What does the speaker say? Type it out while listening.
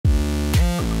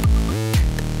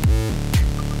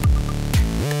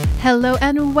Hello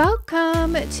and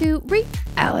welcome to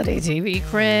Reality TV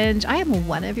Cringe. I am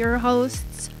one of your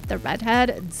hosts, the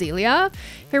redhead Deelia,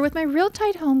 here with my real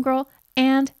tight homegirl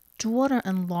and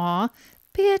daughter-in-law,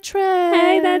 Beatrice.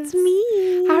 Hey, that's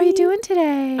me. How are you doing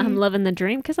today? I'm loving the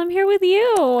dream because I'm here with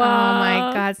you. Oh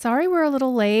my God. Sorry we're a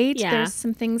little late. Yeah. There's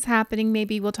some things happening.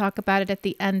 Maybe we'll talk about it at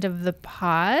the end of the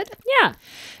pod. Yeah.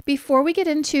 Before we get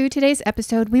into today's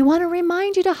episode, we want to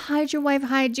remind you to hide your wife,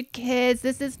 hide your kids.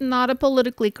 This is not a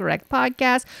politically correct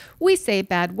podcast. We say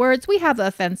bad words. We have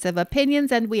offensive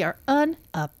opinions and we are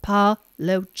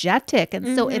unapologetic.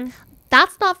 And so if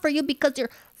that's not for you because you're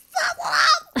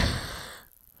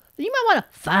you might want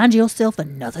to find yourself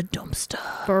another dumpster.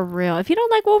 For real. If you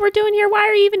don't like what we're doing here, why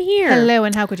are you even here? Hello,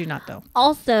 and how could you not, though?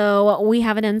 Also, we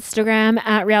have an Instagram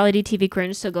at Reality TV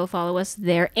Cringe, so go follow us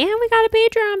there. And we got a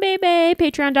Patreon, baby.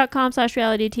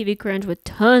 Patreon.com/Reality TV Cringe with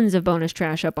tons of bonus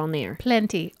trash up on there.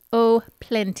 Plenty. Oh,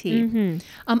 plenty.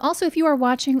 Also, if you are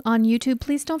watching on YouTube,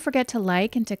 please don't forget to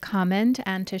like and to comment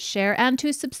and to share and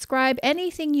to subscribe.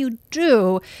 Anything you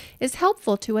do is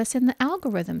helpful to us in the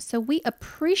algorithm. So we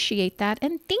appreciate that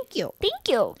and thank you. Thank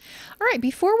you. All right,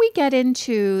 before we get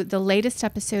into the latest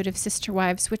episode of Sister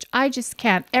Wives, which I just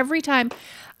can't, every time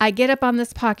I get up on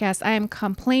this podcast, I am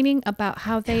complaining about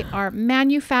how they are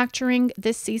manufacturing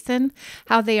this season,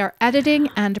 how they are editing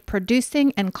and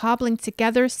producing and cobbling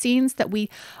together scenes that we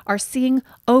are seeing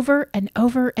over and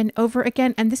over and over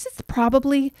again. And this is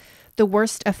probably the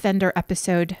worst offender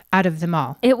episode out of them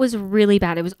all. It was really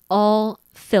bad. It was all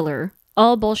filler,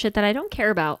 all bullshit that I don't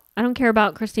care about. I don't care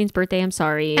about Christine's birthday. I'm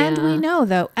sorry. And we know,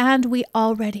 though, and we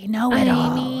already know it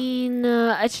all. I mean,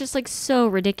 it's just like so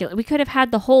ridiculous. We could have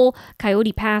had the whole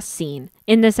Coyote Pass scene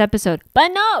in this episode, but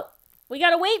no, we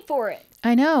got to wait for it.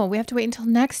 I know. We have to wait until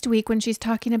next week when she's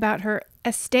talking about her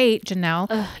estate, Janelle,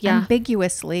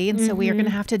 ambiguously. And so we are going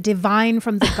to have to divine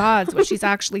from the gods what she's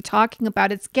actually talking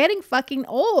about. It's getting fucking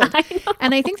old. I know.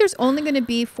 And I think there's only going to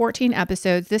be 14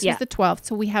 episodes. This is the 12th.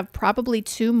 So we have probably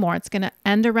 2 more. It's going to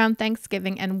end around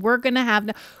Thanksgiving. And we're going to have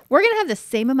the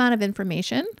same amount of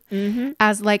information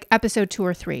as like episode 2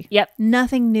 or 3. Yep.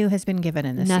 Nothing new has been given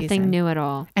in this season. Nothing new at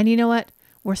all. And you know what?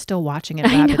 We're still watching it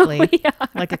rapidly.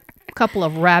 Like a couple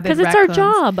of rabid raccoons. Because it's our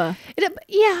job.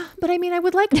 Yeah, but I mean, I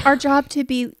would like our job to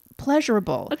be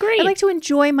pleasurable. Agreed. I like to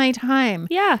enjoy my time.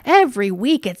 Yeah. Every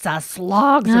week it's a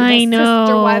slog. I know.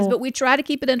 Sister Wives, but we try to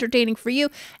keep it entertaining for you.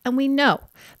 And we know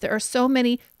there are so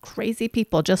many crazy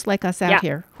people just like us out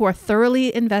here who are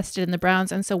thoroughly invested in the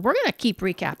Browns. And so we're going to keep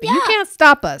recapping. You can't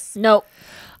stop us. Nope.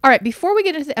 All right. Before we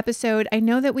get into the episode, I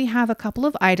know that we have a couple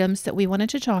of items that we wanted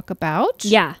to talk about.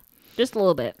 Yeah. Just a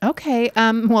little bit. Okay.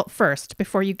 Well, first,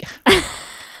 before you get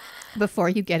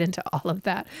into all of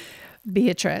that,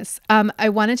 Beatrice, I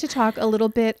wanted to talk a little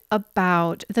bit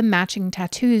about the matching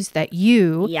tattoos that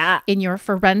you, in your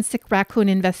forensic raccoon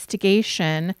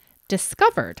investigation,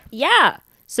 discovered. Yeah.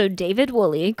 So David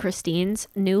Woolley, Christine's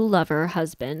new lover,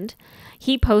 husband,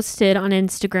 he posted on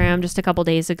Instagram just a couple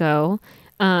days ago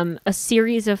a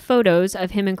series of photos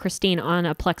of him and Christine on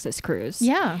a Plexus cruise.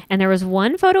 Yeah. And there was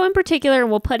one photo in particular,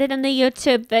 and we'll put it in the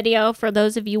YouTube video for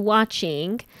those of you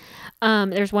watching.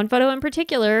 There's one photo in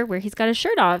particular where he's got his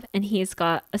shirt off and he's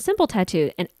got a simple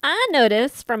tattoo. And I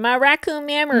noticed from my raccoon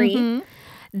memory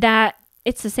that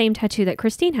it's the same tattoo that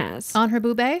Christine has. On her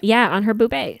boobay? Yeah, on her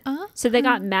boobay. So they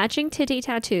got matching titty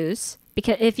tattoos.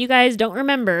 Because if you guys don't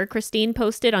remember, Christine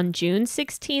posted on June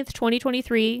 16th,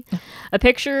 2023, a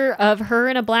picture of her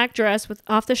in a black dress with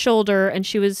off the shoulder, and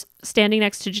she was standing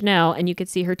next to Janelle, and you could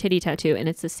see her titty tattoo, and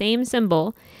it's the same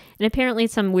symbol, and apparently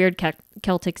it's some weird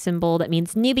Celtic symbol that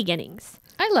means new beginnings.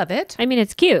 I love it. I mean,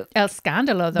 it's cute. El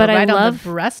Scandalo, though, But right I on love, the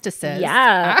breastises.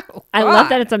 Yeah. Oh, I love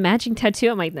that it's a matching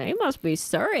tattoo. I'm like, they must be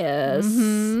serious.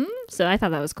 Mm-hmm. So I thought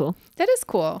that was cool. That is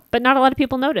cool. But not a lot of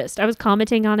people noticed. I was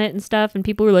commenting on it and stuff, and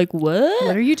people were like, what?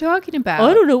 What are you talking about?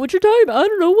 I don't know what you're talking about. I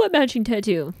don't know what matching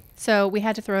tattoo. So we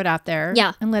had to throw it out there.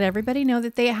 Yeah. And let everybody know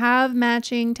that they have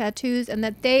matching tattoos and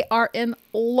that they are in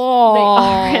love. They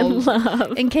are in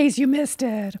love. In case you missed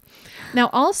it. Now,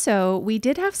 also, we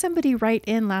did have somebody write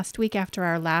in last week after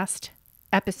our last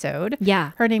episode.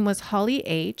 Yeah. Her name was Holly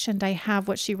H. And I have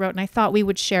what she wrote and I thought we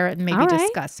would share it and maybe All right.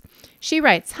 discuss. She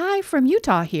writes, "Hi from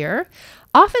Utah here.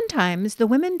 Oftentimes, the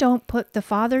women don't put the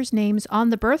father's names on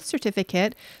the birth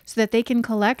certificate so that they can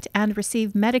collect and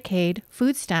receive Medicaid,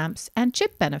 food stamps, and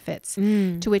CHIP benefits."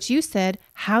 To which you said,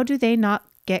 how do they not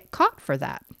get caught for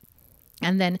that?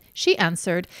 And then she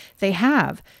answered, "They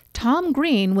have. Tom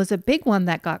Green was a big one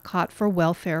that got caught for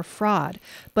welfare fraud,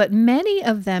 but many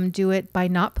of them do it by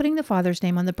not putting the father's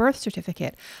name on the birth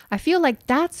certificate. I feel like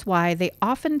that's why they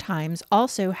oftentimes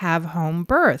also have home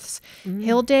births.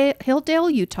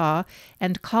 Hilldale, Utah,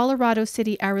 and Colorado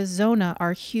City, Arizona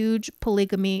are huge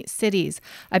polygamy cities.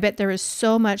 I bet there is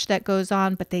so much that goes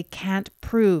on, but they can't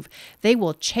prove. They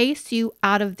will chase you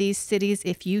out of these cities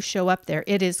if you show up there.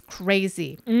 It is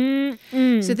crazy.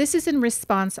 So this is in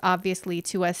response, obviously,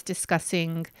 to us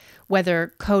discussing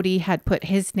whether Cody had put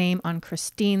his name on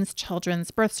Christine's children's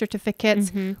birth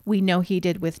certificates. We know he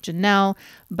did with Janelle,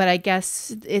 but I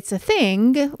guess it's a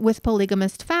thing with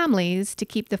polygamist families to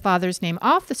keep the father's name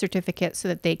off the certificate so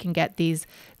that they can get these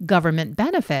government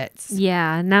benefits.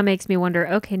 Yeah, and that makes me wonder,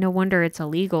 okay, no wonder it's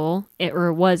illegal,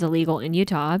 or was illegal in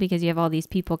Utah, because you have all these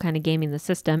people kind of gaming the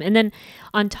system. And then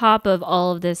on top of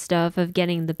all of this stuff of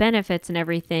getting the benefits and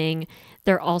everything,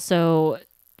 they're also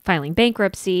filing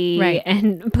bankruptcy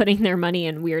and putting their money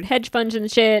in weird hedge funds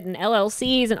and shit and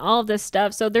LLCs and all of this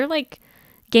stuff. So they're like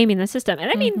gaming the system. And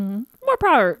I mean, more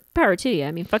power to you.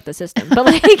 I mean, fuck the system. But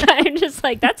like, I'm just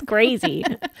like, that's crazy.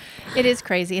 It is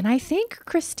crazy. And I think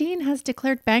Christine has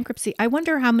declared bankruptcy. I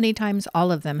wonder how many times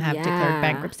all of them have declared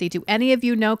bankruptcy. Do any of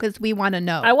you know? Because we want to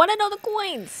know. I want to know the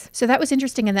coins. So that was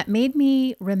interesting. And that made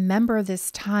me remember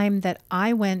this time that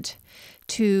I went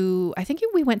to, I think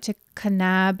we went to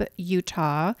Kanab,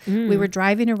 Utah. We were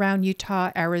driving around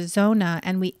Utah, Arizona,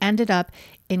 and we ended up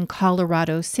in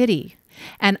Colorado City.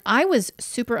 And I was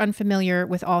super unfamiliar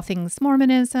with all things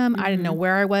Mormonism. I didn't know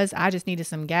where I was. I just needed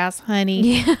some gas,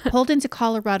 honey. Pulled into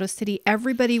Colorado City.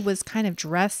 Everybody was kind of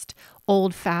dressed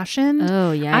old-fashioned.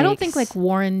 Oh, yeah. I don't think like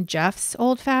Warren Jeff's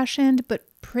old-fashioned, but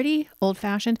pretty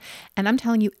old-fashioned. And I'm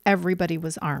telling you, everybody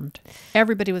was armed.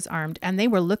 Everybody was armed. And they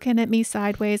were looking at me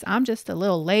sideways. I'm just a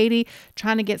little lady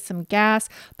trying to get some gas,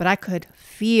 but I could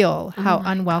feel how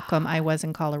unwelcome I was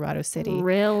in Colorado City.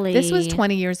 Really? This was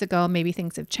 20 years ago. Maybe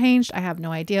things have changed. I have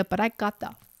no idea, but I got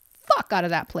the fuck out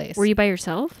of that place. Were you by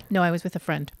yourself? No, I was with a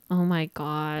friend. Oh my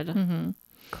God.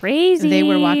 Crazy. They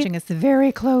were watching us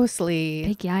very closely.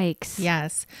 Big yikes.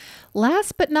 Yes.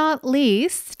 Last but not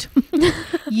least,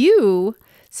 you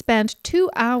spent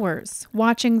 2 hours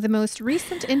watching the most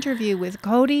recent interview with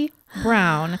Cody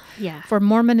Brown for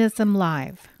Mormonism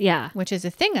Live. Yeah. Which is a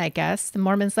thing, I guess. The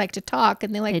Mormons like to talk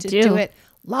and they like to do it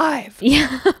live.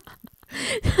 Yeah.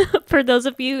 For those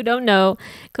of you who don't know,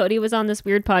 Cody was on this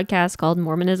weird podcast called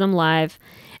Mormonism Live.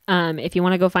 If you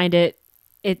want to go find it,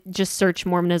 just search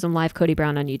Mormonism Live Cody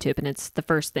Brown on YouTube and it's the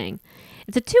first thing.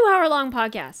 It's a 2-hour long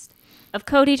podcast of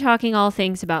Cody talking all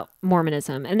things about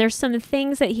Mormonism. And there's some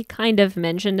things that he kind of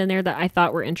mentioned in there that I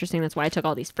thought were interesting. That's why I took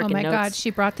all these freaking notes. Oh my God, she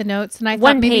brought the notes. And I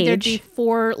thought maybe there'd be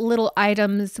 4 little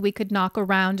items we could knock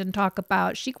around and talk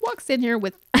about. She walks in here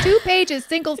with 2 pages,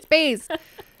 single space.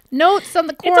 Notes on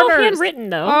the corners. It's all handwritten,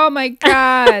 though. Oh my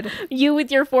God. You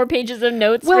with your 4 pages of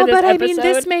notes for well, this but episode. I mean,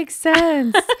 this makes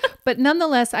sense. But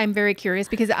nonetheless, I'm very curious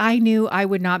because I knew I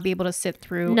would not be able to sit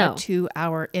through a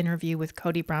 2-hour interview with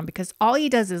Cody Brown because all he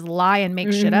does is lie and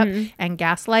make shit up and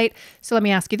gaslight. So let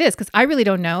me ask you this, because I really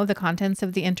don't know the contents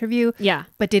of the interview. Yeah.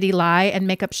 But did he lie and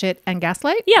make up shit and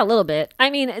gaslight? Yeah, a little bit. I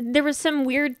mean, there was some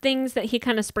weird things that he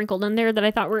kind of sprinkled in there that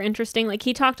I thought were interesting. Like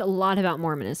he talked a lot about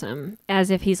Mormonism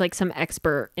as if he's like some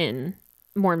expert in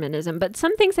Mormonism, but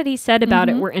some things that he said about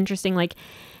it were interesting. Like,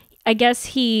 I guess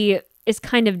he is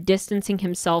kind of distancing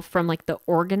himself from like the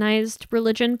organized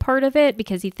religion part of it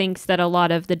because he thinks that a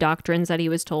lot of the doctrines that he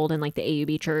was told in like the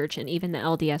AUB church and even the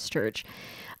LDS church,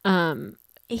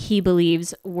 he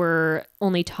believes were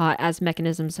only taught as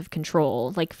mechanisms of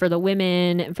control, like for the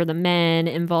women and for the men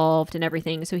involved and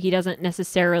everything. So he doesn't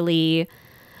necessarily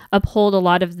uphold a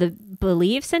lot of the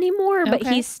beliefs anymore, but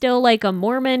he's still like a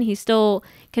Mormon. He still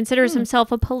considers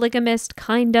himself a polygamist,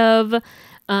 kind of.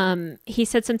 He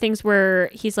said some things where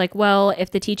he's like, well,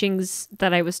 if the teachings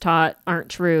that I was taught aren't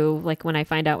true, like when I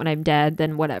find out when I'm dead,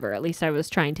 then whatever. At least I was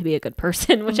trying to be a good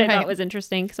person, which I thought was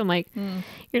interesting. Because I'm like,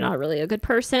 you're not really a good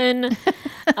person.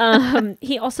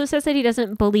 He also says that he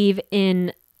doesn't believe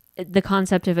in the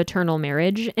concept of eternal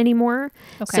marriage anymore.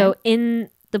 So in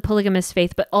the polygamous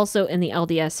faith, but also in the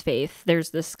LDS faith, there's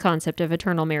this concept of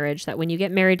eternal marriage that when you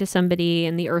get married to somebody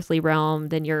in the earthly realm,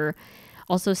 then you're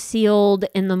also sealed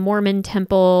in the Mormon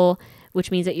temple,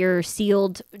 which means that you're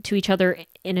sealed to each other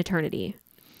in eternity.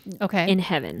 In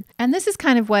heaven. And this is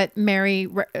kind of what Mary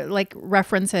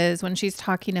references when she's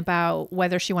talking about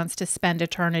whether she wants to spend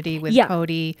eternity with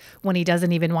Cody when he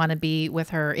doesn't even want to be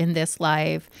with her in this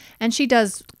life. And she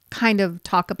does kind of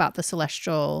talk about the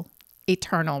celestial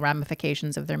eternal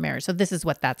ramifications of their marriage. So this is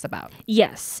what that's about.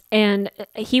 Yes. And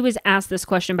he was asked this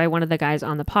question by one of the guys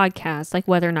on the podcast, like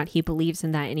whether or not he believes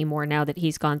in that anymore now that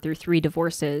he's gone through 3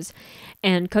 divorces.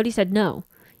 And Cody said no.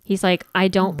 He's like, I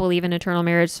don't believe in eternal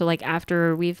marriage. So like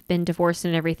after we've been divorced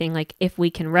and everything, like if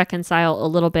we can reconcile a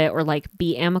little bit or like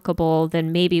be amicable,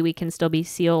 then maybe we can still be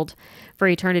sealed for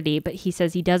eternity. But he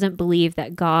says he doesn't believe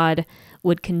that God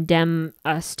would condemn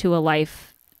us to a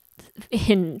life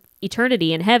in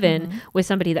eternity in heaven with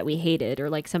somebody that we hated or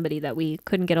like somebody that we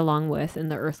couldn't get along with in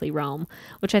the earthly realm,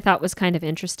 which I thought was kind of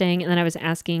interesting. And then I was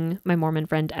asking my Mormon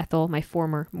friend Ethel, my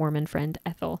former Mormon friend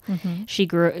Ethel, she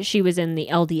was in the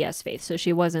LDS faith, so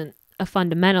she wasn't a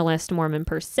fundamentalist Mormon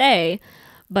per se,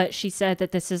 but she said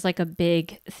that this is like a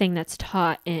big thing that's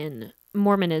taught in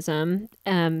Mormonism,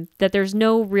 that there's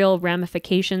no real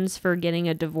ramifications for getting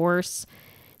a divorce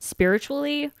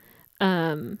spiritually.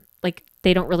 Like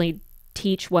they don't really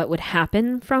teach what would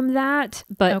happen from that,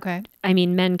 but I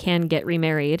mean, men can get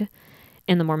remarried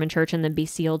in the Mormon church and then be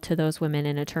sealed to those women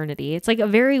in eternity. It's like a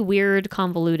very weird,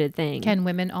 convoluted thing. Can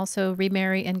women also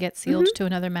remarry and get sealed to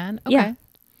another man? Okay. Yeah.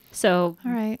 So,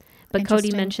 all right. But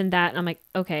Cody mentioned that, and I'm like,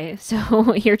 okay,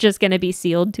 so you're just going to be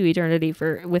sealed to eternity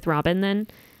with Robin then?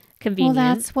 Convenient.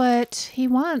 Well, that's what he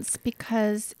wants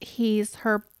because he's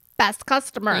her best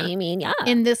customer. I mean, yeah.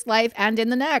 In this life and in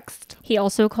the next. He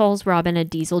also calls Robin a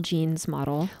diesel jeans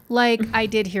model. Like, I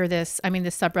did hear this. I mean,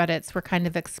 the subreddits were kind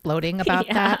of exploding about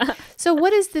that. So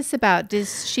what is this about?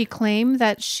 Does she claim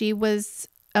that she was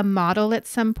a model at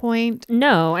some point?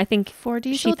 No, I think for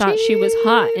diesel she thought she was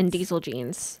hot in diesel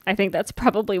jeans. I think that's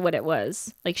probably what it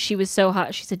was. Like she was so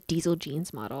hot, she's a diesel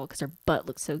jeans model because her butt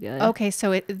looks so good. Okay,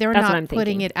 so they're not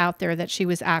putting it out there that she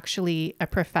was actually a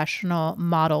professional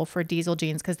model for diesel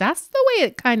jeans because that's the way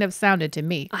it kind of sounded to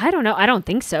me. I don't know. I don't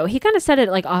think so. He kind of said it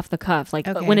like off the cuff, like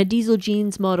when a diesel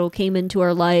jeans model came into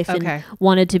our life and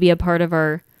wanted to be a part of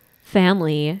our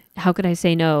family, how could I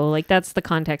say no? Like that's the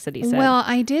context that he said. Well,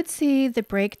 I did see the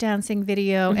breakdancing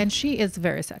video and she is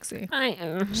very sexy.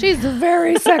 She's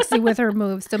very sexy with her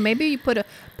moves. So maybe you put a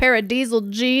pair of diesel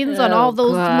jeans on all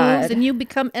those moves and you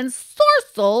become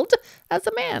ensorcelled as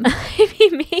a man.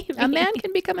 Maybe. A man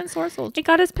can become ensorcelled. He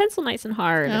got his pencil nice and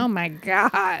hard. Oh my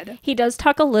God. He does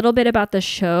talk a little bit about the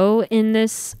show in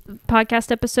this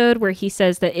podcast episode where he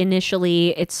says that initially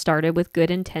it started with good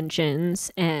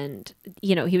intentions and,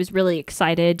 you know, he was really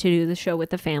excited to do the show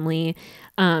with the family.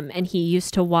 And he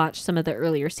used to watch some of the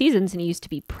earlier seasons and he used to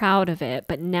be proud of it.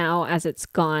 But now as it's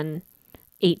gone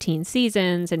 18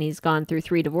 seasons and he's gone through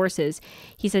 3 divorces,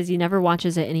 he says he never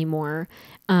watches it anymore.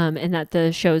 And that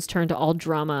the show's turned to all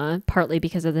drama, partly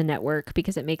because of the network,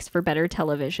 because it makes for better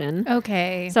television.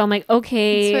 Okay. So I'm like,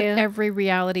 okay. That's what every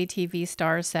reality TV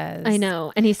star says. I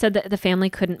know. And he said that the family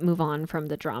couldn't move on from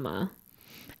the drama.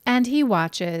 And he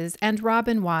watches and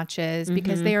Robin watches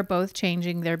because they are both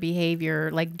changing their behavior.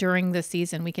 Like during the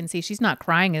season, we can see she's not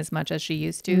crying as much as she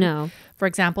used to. No. For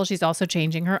example, she's also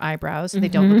changing her eyebrows so they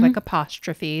don't look like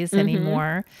apostrophes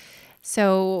anymore.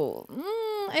 So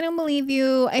I don't believe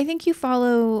you. I think you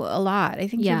follow a lot. I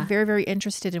think you're very, very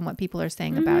interested in what people are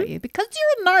saying about you because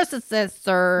you're a narcissist,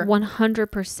 sir.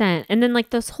 100%. And then like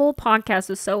this whole podcast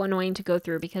was so annoying to go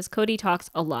through because Cody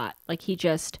talks a lot. Like he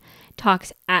just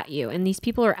talks at you and these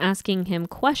people are asking him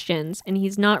questions and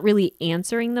he's not really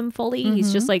answering them fully.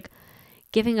 He's just like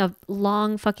giving a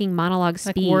long fucking monologue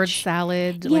speech. Like word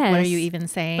salad. Yes. Like what are you even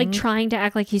saying? Like trying to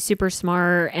act like he's super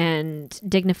smart and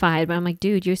dignified. But I'm like,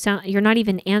 dude, you're not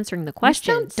even answering the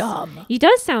questions. You sound dumb. He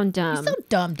does sound dumb. You sound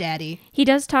dumb, daddy. He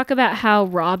does talk about how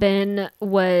Robin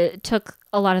took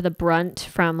a lot of the brunt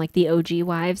from like the OG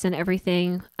wives and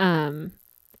everything.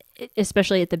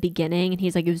 Especially at the beginning. And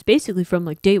he's like, it was basically from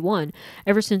like day one,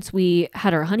 ever since we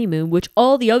had our honeymoon, which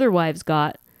all the other wives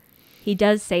got. He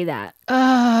does say that.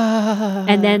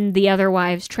 And then the other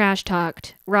wives trash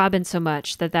talked Robin so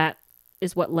much that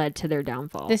is what led to their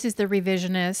downfall. This is the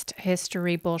revisionist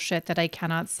history bullshit that I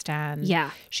cannot stand.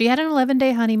 Yeah. She had an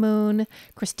 11-day honeymoon.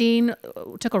 Christine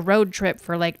took a road trip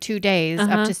for like 2 days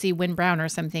up to see Win Brown or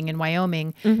something in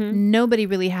Wyoming. Nobody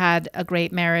really had a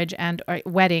great marriage and or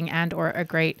wedding and or a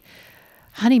great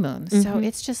honeymoon. So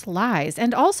it's just lies.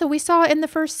 And also we saw in the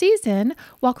first season,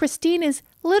 while Christine is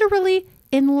literally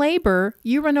in labor,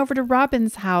 you run over to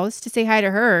Robin's house to say hi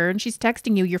to her and she's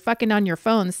texting you. You're fucking on your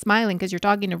phone smiling because you're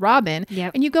talking to Robin.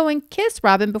 Yep. And you go and kiss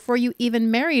Robin before you even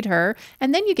married her.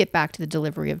 And then you get back to the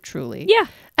delivery of Truly. Yeah.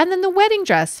 And then the wedding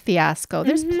dress fiasco.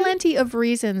 There's plenty of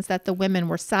reasons that the women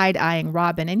were side-eyeing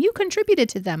Robin, and you contributed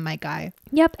to them, my guy.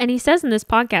 Yep. And he says in this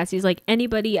podcast, he's like,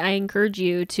 anybody, I encourage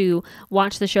you to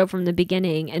watch the show from the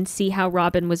beginning and see how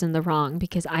Robin was in the wrong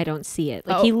because I don't see it.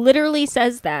 Like he literally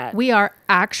says that. We are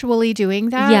actually doing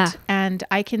that. Yeah. And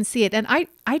I can see it. And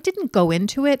I didn't go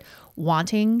into it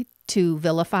wanting to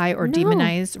vilify or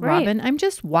demonize Robin. I'm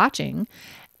just watching.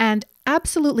 And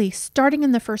absolutely, starting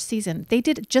in the first season, they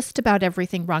did just about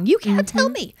everything wrong. You can't tell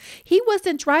me he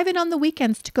wasn't driving on the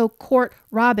weekends to go court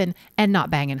Robin and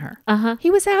not banging her. He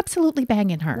was absolutely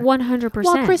banging her. 100%.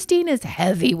 While Christine is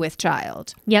heavy with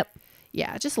child. Yep.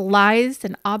 Yeah, just lies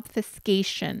and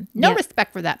obfuscation. No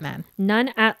respect for that man. None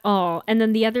at all. And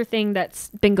then the other thing that's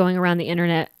been going around the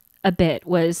internet a bit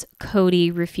was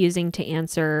Cody refusing to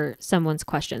answer someone's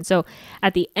question. So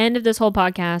at the end of this whole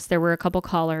podcast, there were a couple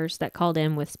callers that called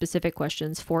in with specific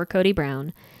questions for Cody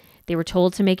Brown. They were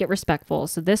told to make it respectful.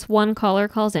 So this one caller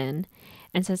calls in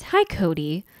and says, "Hi,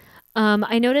 Cody.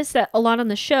 I noticed that a lot on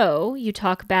the show, you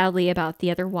talk badly about the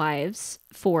other wives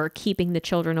for keeping the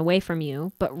children away from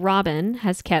you, but Robin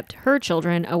has kept her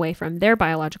children away from their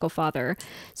biological father.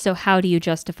 So how do you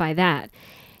justify that?"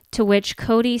 To which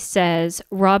Cody says,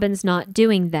 Robin's not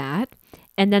doing that.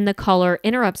 And then the caller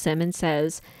interrupts him and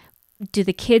says, do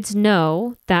the kids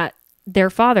know that their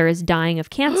father is dying of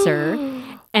cancer?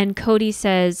 And Cody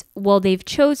says, well, they've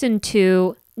chosen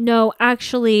to. No,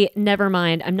 actually, never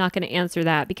mind. I'm not going to answer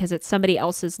that because it's somebody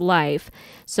else's life.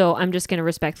 So I'm just going to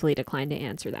respectfully decline to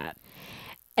answer that.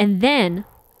 And then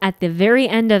at the very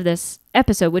end of this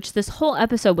episode, which this whole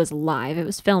episode was live, it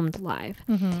was filmed live,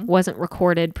 wasn't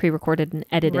recorded, pre-recorded, and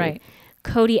edited. Right.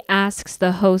 Cody asks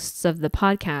the hosts of the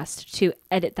podcast to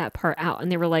edit that part out.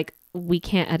 And they were like, we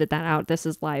can't edit that out. This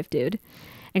is live, dude.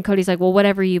 And Cody's like, well,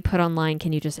 whatever you put online,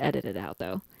 can you just edit it out,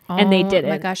 though? And they did it.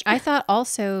 Oh, my gosh. I thought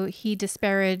also he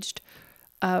disparaged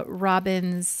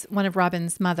one of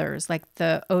Robin's mothers, like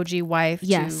the OG wife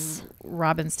to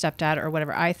Robin's stepdad or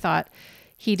whatever. I thought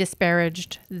he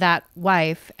disparaged that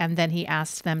wife, and then he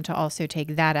asked them to also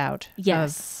take that out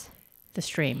of the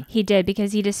stream. He did,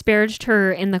 because he disparaged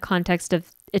her in the context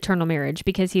of eternal marriage,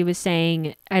 because he was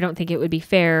saying, I don't think it would be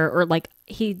fair, or like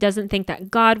he doesn't think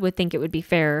that God would think it would be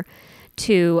fair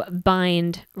to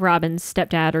bind Robin's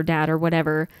stepdad or dad or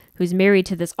whatever, who's married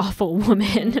to this awful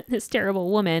woman, this terrible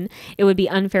woman. It would be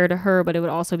unfair to her, but it would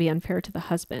also be unfair to the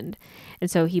husband. And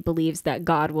so he believes that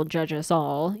God will judge us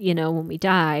all, when we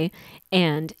die,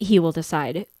 and he will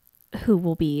decide who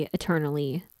will be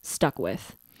eternally stuck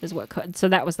with, is what could. So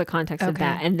that was the context of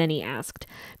that. And then he asked,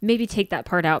 maybe take that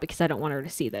part out because I don't want her to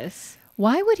see this.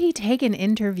 Why would he take an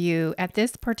interview at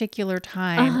this particular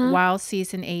time while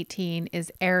season 18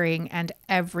 is airing and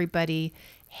everybody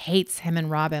hates him and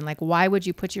Robin? Like, why would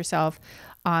you put yourself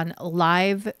on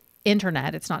live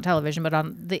internet? It's not television, but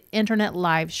on the internet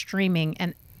live streaming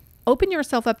and open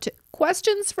yourself up to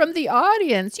questions from the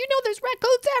audience. There's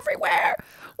raccoons everywhere.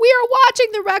 We are watching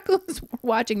the raccoons. We're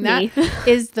watching that.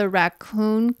 Is the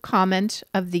raccoon comment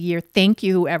of the year. Thank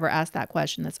you, whoever asked that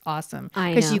question. That's awesome.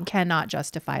 Because you cannot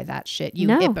justify that shit. You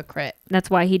hypocrite.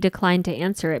 That's why he declined to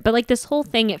answer it. But like this whole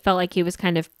thing, it felt like he was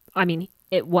kind of,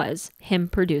 it was him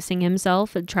producing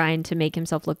himself and trying to make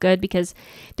himself look good, because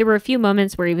there were a few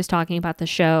moments where he was talking about the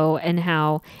show and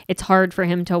how it's hard for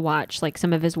him to watch like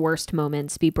some of his worst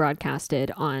moments be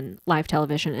broadcasted on live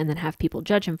television and then have people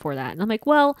judge him for that. And I'm like,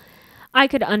 well, I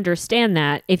could understand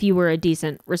that if you were a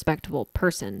decent, respectable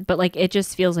person, but like it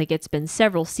just feels like it's been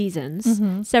several seasons,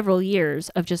 several years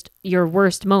of just your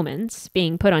worst moments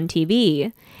being put on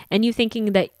TV and you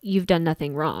thinking that you've done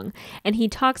nothing wrong. And he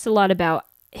talks a lot about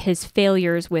his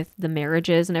failures with the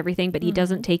marriages and everything, but he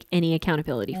doesn't take any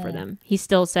accountability for them. He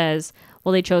still says,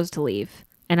 well, they chose to leave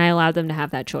and I allowed them to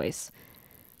have that choice,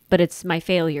 but it's my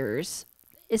failures.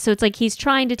 So it's like he's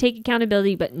trying to take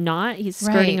accountability, but not. He's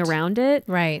skirting around it.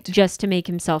 Right. Just to make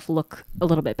himself look a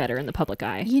little bit better in the public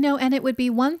eye. And it would be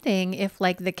one thing if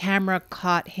like the camera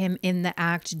caught him in the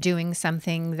act doing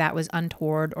something that was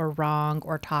untoward or wrong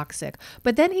or toxic.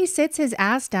 But then he sits his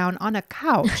ass down on a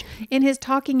couch in his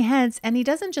talking heads and he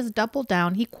doesn't just double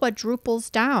down, he quadruples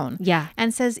down. Yeah.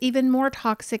 And says even more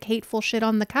toxic, hateful shit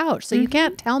on the couch. So you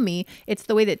can't tell me it's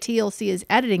the way that TLC is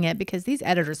editing it, because these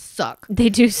editors suck. They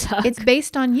do suck. It's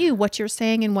based on you, what you're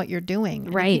saying and what you're doing.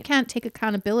 And right. if you can't take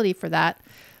accountability for that,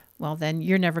 well, then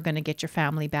you're never going to get your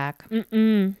family back.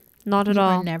 Not at You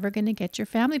all. are never going to get your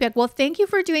family back. Well, thank you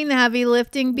for doing the heavy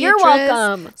lifting, You're Beatrice.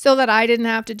 welcome. So that I didn't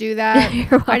have to do that.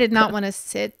 You're I did not want to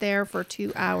sit there for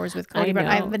 2 hours with Cody. I But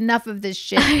I have know. enough of this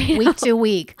shit week to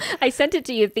week. I sent it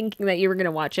to you thinking that you were going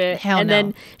to watch it. Hell and no.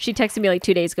 then she texted me like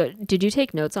 2 days ago. Did you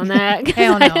take notes on that? 'Cause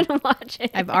Hell I no. didn't watch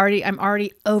it. I'm already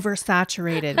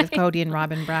oversaturated with Cody and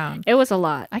Robin Brown. It was a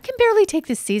lot. I can barely take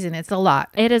this season. It's a lot.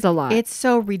 It is a lot. It's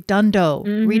so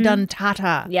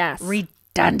redundata. Yes.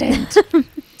 Redundant.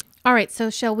 All right, so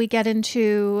shall we get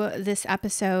into this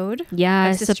episode? Yeah, I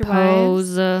of Sister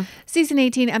suppose. Wives? Season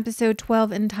 18, episode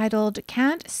 12, entitled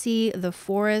Can't See the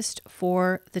Forest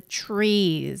for the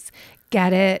Trees.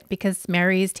 Get it? Because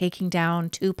Mary's taking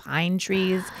down 2 pine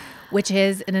trees, which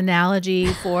is an analogy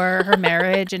for her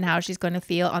marriage and how she's going to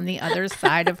feel on the other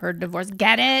side of her divorce.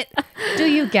 Get it? Do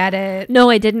you get it? No,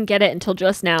 I didn't get it until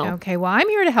just now. Okay, well, I'm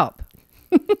here to help.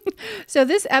 So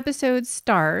this episode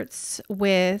starts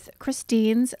with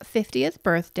Christine's 50th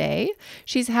birthday.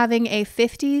 She's having a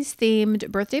 50s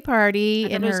themed birthday party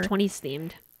I in thought it was her 20s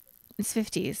themed. It's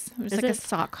 50s. There's Is like a it?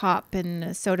 sock hop and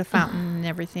a soda fountain and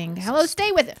everything. Hello,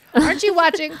 stay with it. Aren't you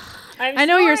watching? I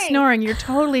know you're snoring. You're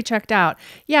totally checked out.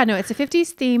 Yeah, no, it's a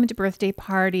 50s themed birthday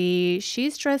party.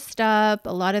 She's dressed up.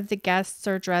 A lot of the guests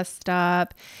are dressed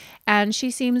up. And she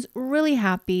seems really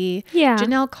happy. Yeah.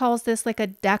 Janelle calls this like a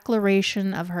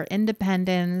declaration of her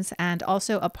independence and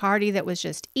also a party that was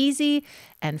just easy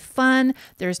and fun.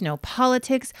 There's no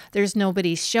politics. There's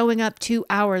nobody showing up 2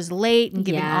 hours late and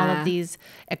giving all Yeah. of these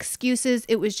excuses.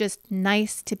 It was just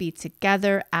nice to be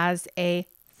together as a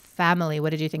family. What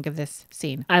did you think of this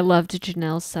scene? I loved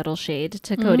Janelle's subtle shade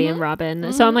to Cody and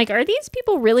Robin. So I'm like, are these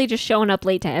people really just showing up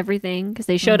late to everything? Because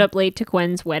they showed up late to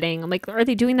Gwen's wedding. I'm like, are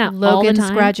they doing that all the Logan's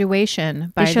time?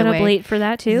 graduation, by They showed the up way. late for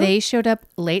that too? They showed up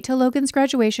late to Logan's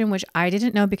graduation, which I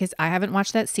didn't know because I haven't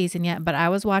watched that season yet, but I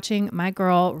was watching my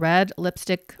girl Red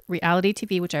Lipstick reality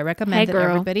TV, which I recommend Hey, that girl.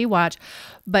 everybody watch.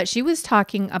 But she was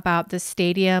talking about the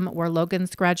stadium where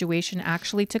Logan's graduation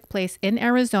actually took place in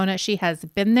Arizona. She has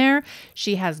been there.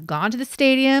 She has gone to the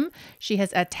stadium. She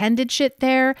has attended shit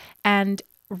there. And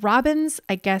Robin's,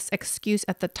 I guess, excuse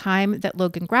at the time that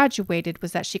Logan graduated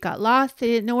was that she got lost. They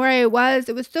didn't know where I was.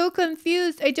 I was so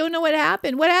confused. I don't know what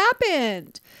happened. What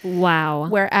happened? Wow.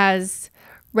 Whereas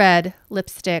Red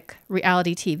Lipstick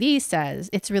reality TV says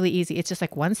it's really easy. It's just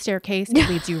like one staircase. It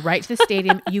leads you right to the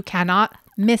stadium. You cannot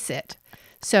miss it.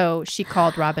 So she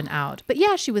called Robin out. But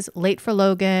yeah, she was late for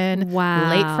Logan. Wow.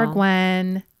 Late for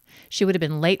Gwen. She would have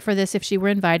been late for this if she were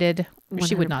invited.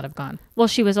 She 100%. would not have gone. Well,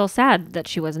 she was all sad that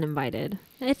she wasn't invited.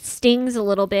 It stings a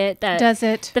little bit that Does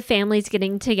it? the family's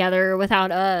getting together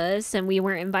without us and we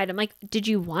weren't invited. I'm like, did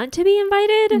you want to be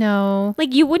invited? No.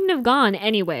 Like, you wouldn't have gone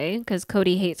anyway because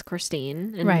Cody hates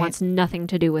Christine and Right. wants nothing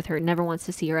to do with her, never wants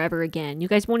to see her ever again. You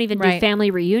guys won't even do Right.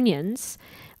 family reunions.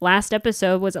 Last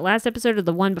episode, was it last episode or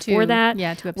the one before 2, that?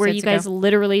 yeah, 2 Where you episodes guys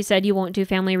literally said you won't do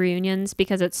family reunions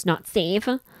because it's not safe.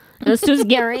 It's too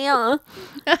scary.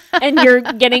 And you're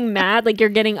getting mad, like you're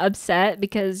getting upset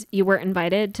because you weren't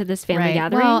invited to this family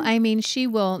gathering. Well, I mean, she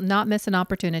will not miss an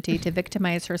opportunity to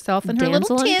victimize herself and her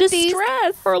Damsel little in tendies.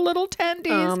 distress. Her little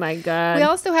tendies. Oh my God. We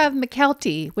also have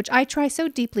McKelty, which I try so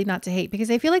deeply not to hate because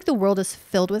I feel like the world is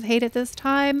filled with hate at this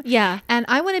time. Yeah. And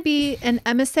I want to be an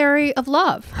emissary of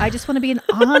love. I just want to be an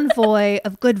envoy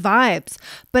of good vibes.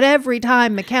 But every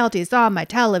time McKelty's on my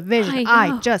television, I I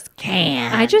know. just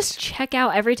can't. I just check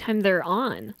out every time they're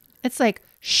on. It's like,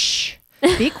 shh,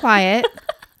 be quiet.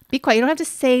 Be quiet. You don't have to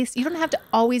say, you don't have to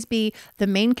always be the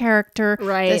main character, the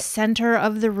Right. center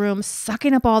of the room,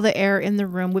 sucking up all the air in the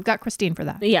room. We've got Christine for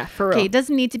that. Yeah, for real. Okay, it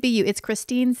doesn't need to be you. It's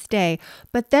Christine's day.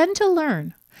 But then to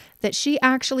learn that she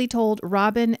actually told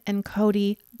Robin and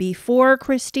Cody before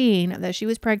Christine that she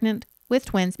was pregnant with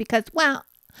twins because, well,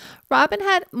 Robin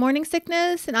had morning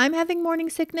sickness and I'm having morning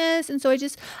sickness. And so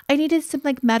I needed some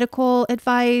like medical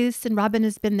advice and Robin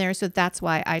has been there. So that's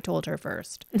why I told her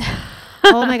first.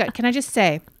 Oh my God. Can I just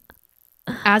say,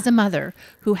 as a mother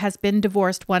who has been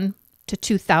divorced 1 to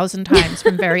 2,000 times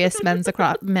from various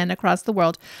men across the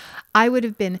world, I would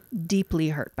have been deeply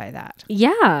hurt by that.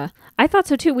 Yeah, I thought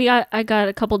so too. I got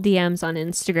a couple DMs on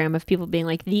Instagram of people being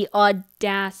like, the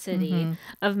audacity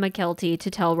of McKelty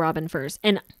to tell Robin first.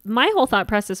 And my whole thought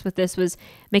process with this was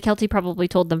McKelty probably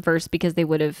told them first because they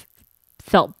would have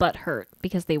felt butthurt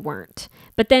because they weren't.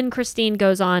 But then Christine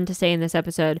goes on to say in this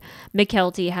episode,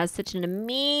 McKelty has such an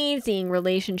amazing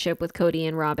relationship with Cody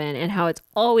and Robin and how it's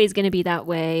always going to be that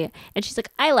way. And she's like,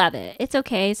 I love it. It's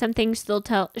okay. Some things she'll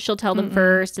tell them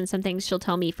first and some things she'll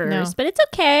tell me first, but it's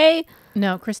okay.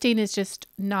 No, Christine is just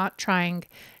not trying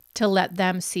to let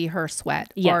them see her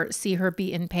sweat or see her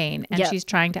be in pain. And she's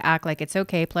trying to act like it's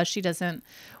okay. Plus, she doesn't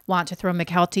want to throw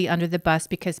Mykelti under the bus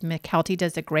because Mykelti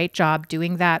does a great job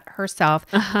doing that herself.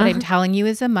 But I'm telling you,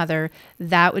 as a mother,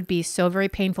 that would be so very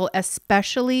painful,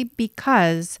 especially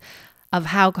because of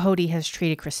how Cody has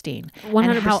treated Christine. 100%.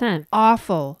 And how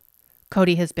awful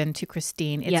Cody has been to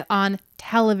Christine. It's on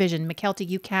television. Mykelti,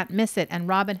 you can't miss it. And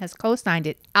Robin has co-signed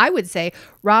it. I would say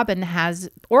Robin has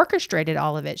orchestrated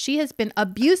all of it. She has been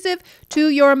abusive to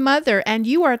your mother. And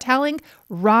you are telling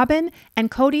Robin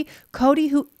and Cody,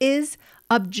 who is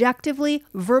objectively,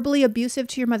 verbally abusive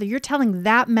to your mother, you're telling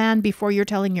that man before you're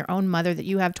telling your own mother that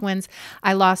you have twins.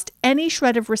 I lost any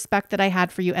shred of respect that I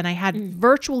had for you, and I had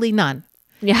virtually none.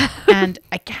 Yeah. And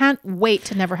I can't wait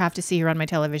to never have to see her on my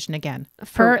television again.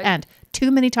 Her and Too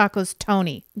Many Tacos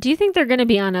Tony. Do you think they're going to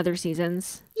be on other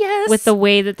seasons? Yes. With the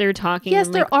way that they're talking? Yes,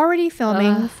 they're already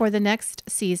filming for the next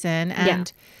season.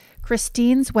 And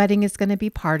Christine's wedding is going to be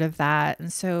part of that.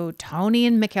 And so Tony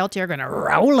and Mykelti are going to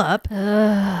roll up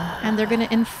and they're going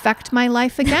to infect my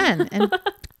life again and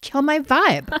kill my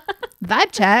vibe.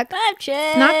 Vibe check. Vibe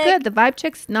check. Not good. The vibe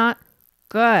check's not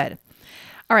good.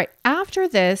 All right. After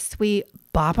this, we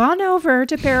bop on over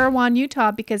to Parowan,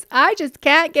 Utah, because I just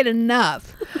can't get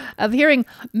enough of hearing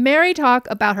Mary talk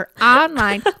about her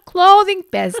online clothing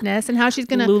business and how she's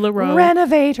going to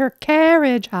renovate her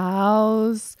carriage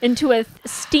house into a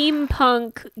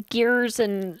steampunk gears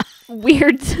and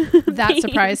weird. That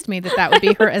surprised me that would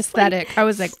be her aesthetic. I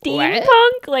was like, steampunk?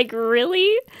 What? Like,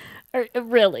 really?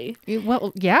 Really?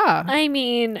 Well, yeah. I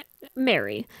mean,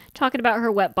 Mary talking about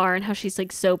her wet bar and how she's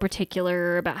like so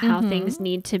particular about how things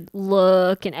need to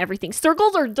look and everything.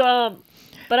 Circles are dumb,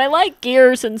 but I like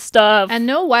gears and stuff. And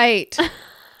no white.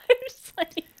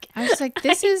 I was like,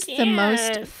 this is the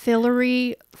most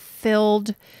fillery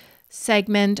filled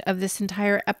segment of this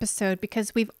entire episode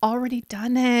because we've already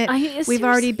done it. We've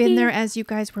already been there as you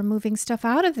guys were moving stuff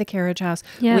out of the carriage house.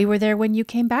 Yep. We were there when you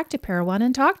came back to Parowan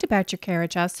and talked about your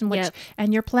carriage house and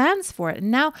and your plans for it.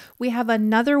 And now we have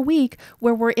another week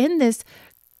where we're in this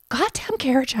goddamn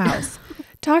carriage house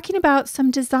talking about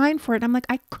some design for it. And I'm like,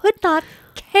 I could not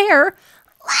care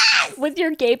less. With your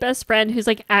gay best friend who's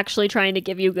like actually trying to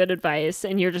give you good advice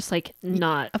and you're just like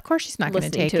not. Of course she's not going to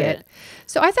take it.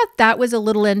 So I thought that was a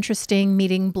little interesting,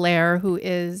 meeting Blair, who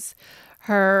is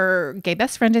her gay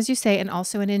best friend, as you say, and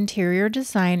also an interior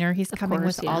designer. He's coming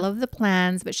with all of the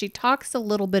plans, but she talks a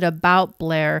little bit about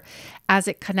Blair as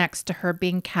it connects to her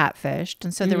being catfished.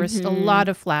 And so there was a lot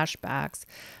of flashbacks,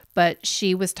 but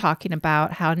she was talking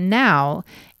about how now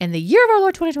in the year of our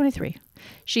Lord 2023,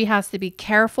 she has to be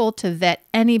careful to vet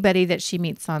anybody that she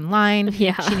meets online.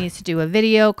 Yeah. She needs to do a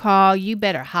video call. You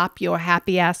better hop your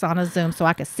happy ass on a Zoom so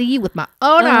I can see you with my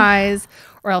own eyes,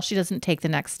 or else she doesn't take the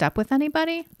next step with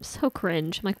anybody. So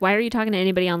cringe. I'm like, why are you talking to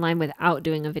anybody online without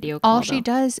doing a video call? All she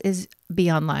does is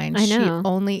be online. I know. She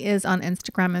only is on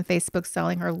Instagram and Facebook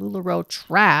selling her LuLaRoe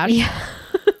trash. Yeah.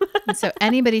 And so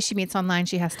anybody she meets online,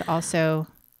 she has to also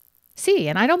see.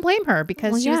 And I don't blame her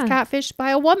because she was catfished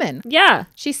by a woman. Yeah.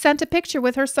 She sent a picture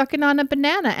with her sucking on a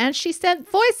banana, and she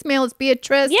sent voicemails,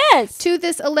 Beatrice, to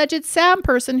this alleged Sam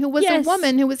person who was a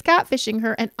woman who was catfishing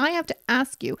her. And I have to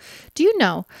ask you, do you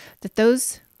know that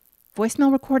those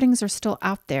voicemail recordings are still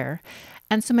out there?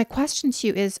 And so my question to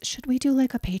you is, should we do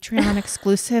like a Patreon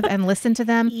exclusive and listen to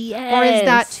them? Yes. Or is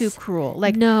that too cruel?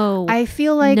 Like, no. I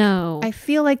feel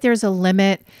like there's a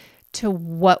limit to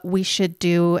what we should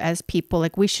do as people.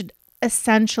 Like, we should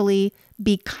essentially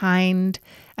be kind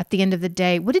at the end of the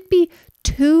day. Would it be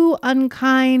too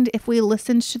unkind if we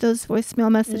listened to those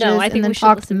voicemail messages and then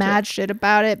talked mad shit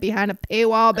about it behind a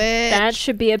paywall, bitch? That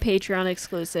should be a Patreon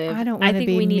exclusive. I don't want to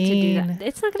be mean. Need to do that.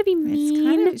 It's not going to be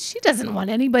mean. She doesn't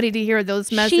want anybody to hear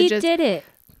those messages.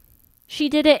 She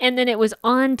did it, and then it was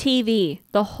on TV,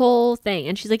 the whole thing.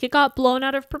 And she's like, it got blown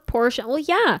out of proportion. Well,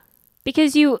 yeah,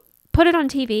 because you put it on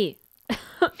TV.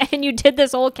 And you did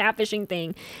this whole catfishing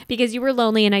thing because you were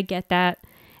lonely, and I get that.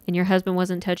 And your husband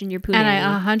wasn't touching your poo. And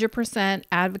I 100%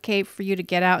 advocate for you to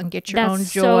get out and get your own joy.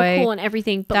 That's so cool and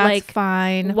everything. But that's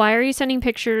fine. Why are you sending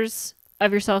pictures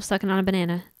of yourself sucking on a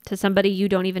banana to somebody you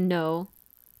don't even know?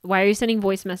 Why are you sending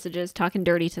voice messages talking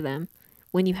dirty to them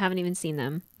when you haven't even seen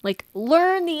them? Like,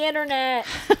 learn the internet.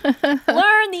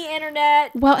 Learn the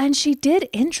internet. Well, and she did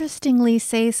interestingly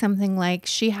say something like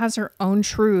she has her own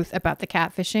truth about the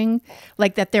catfishing.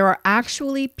 Like that there are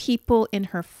actually people in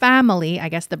her family, I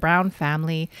guess the Brown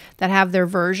family, that have their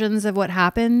versions of what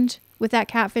happened with that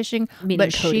catfishing.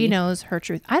 But Cody. She knows her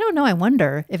truth. I don't know. I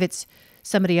wonder if it's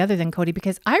somebody other than Cody,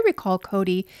 because I recall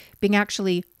Cody being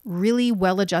actually really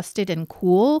well adjusted and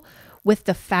cool with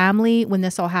the family when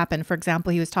this all happened. For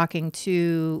example, he was talking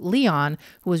to Leon,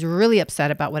 who was really upset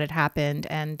about what had happened.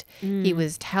 And he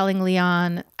was telling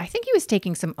Leon, I think he was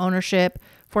taking some ownership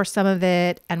for some of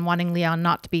it and wanting Leon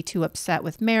not to be too upset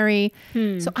with Mary.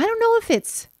 So I don't know if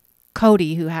it's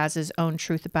Cody who has his own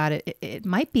truth about it. It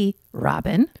might be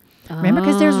Robin. Remember,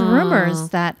 because there's rumors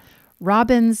that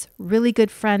Robin's really good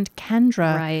friend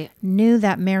Kendra knew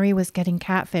that Mary was getting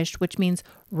catfished, which means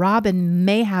Robin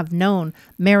may have known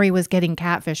Mary was getting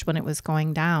catfished when it was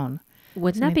going down.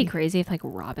 Wouldn't that be crazy if like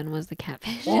Robin was the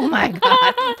catfish? Oh my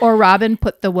God. Or Robin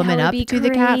put the woman up to the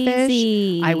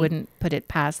catfish. I wouldn't put it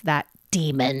past that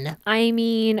demon. I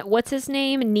mean, what's his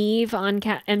name? Neve on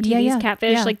MTV's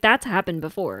Catfish. Yeah. Like that's happened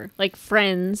before. Like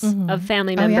friends of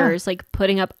family members like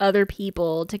putting up other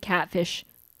people to catfish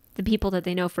the people that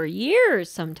they know for years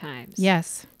sometimes.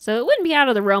 Yes. So it wouldn't be out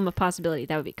of the realm of possibility.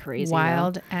 That would be crazy.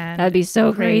 Wild and that'd be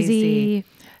so crazy.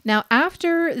 Now,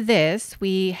 after this,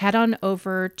 we head on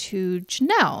over to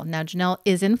Janelle. Now, Janelle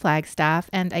is in Flagstaff,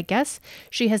 and I guess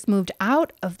she has moved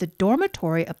out of the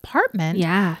dormitory apartment.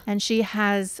 Yeah. And she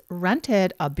has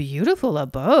rented a beautiful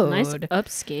abode. Nice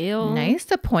upscale.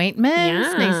 Nice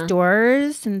appointments, nice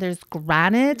doors, and there's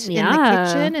granite in the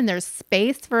kitchen, and there's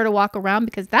space for her to walk around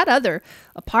because that other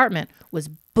apartment was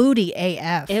booty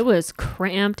AF. It was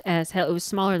cramped as hell. It was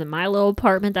smaller than my little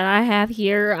apartment that I have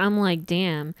here. I'm like,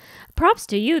 damn. Props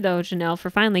to you, though, Janelle, for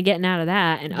finally getting out of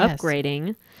that and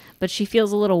upgrading. But she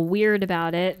feels a little weird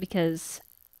about it because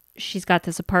she's got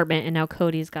this apartment and now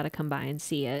Cody's got to come by and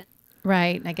see it.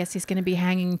 Right. I guess he's going to be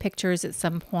hanging pictures at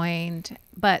some point.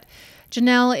 But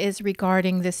Janelle is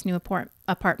regarding this new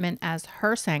apartment as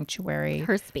her sanctuary.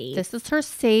 Her space. This is her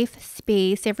safe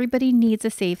space. Everybody needs a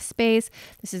safe space.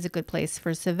 This is a good place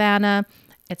for Savannah.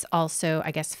 It's also,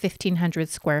 I guess, 1,500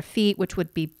 square feet, which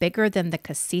would be bigger than the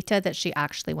casita that she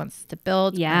actually wants to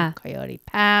build on Coyote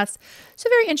Pass. So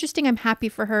very interesting. I'm happy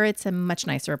for her. It's a much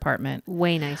nicer apartment.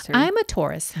 Way nicer. I'm a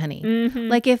Taurus, honey.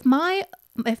 Like if my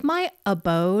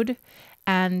abode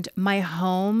and my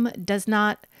home does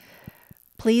not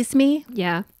please me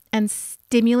and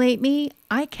stimulate me,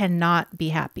 I cannot be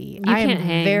happy. I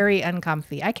am very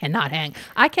uncomfy. I cannot hang.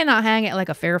 I cannot hang at like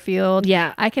a Fairfield.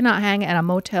 Yeah. I cannot hang at a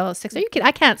Motel 6. Are you kidding?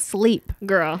 I can't sleep.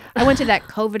 Girl. I went to that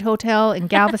COVID hotel in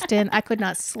Galveston. I could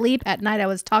not sleep at night. I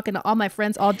was talking to all my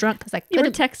friends all drunk because I couldn't.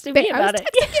 You were texting me about it. I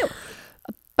was texting you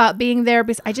about being there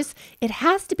because it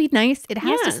has to be nice. It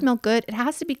has to smell good. It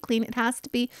has to be clean. It has to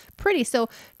be pretty. So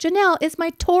Janelle is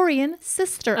my Taurian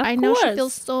sister. I know she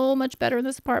feels so much better in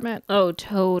this apartment. Oh,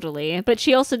 totally. But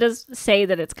she also does say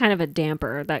that it's kind of a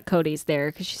damper that Cody's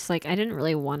there because she's like, I didn't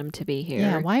really want him to be here.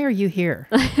 Yeah, why are you here?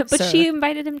 But she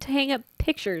invited him to hang up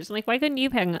pictures. I'm like, why couldn't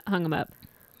you hung him up?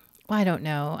 I don't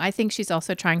know. I think she's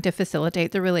also trying to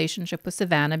facilitate the relationship with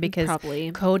Savannah because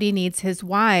Cody needs his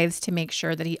wives to make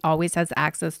sure that he always has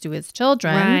access to his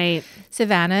children. Right.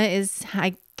 Savannah is,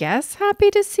 I guess, happy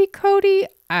to see Cody.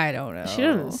 I don't know. She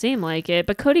doesn't seem like it.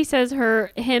 But Cody says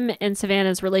him and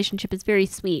Savannah's relationship is very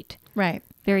sweet. Right.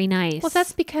 Very nice. Well,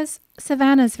 that's because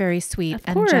Savannah's very sweet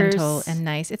and gentle and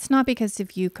nice. It's not because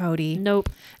of you, Cody.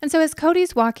 Nope. And so as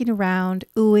Cody's walking around,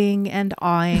 oohing and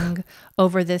awing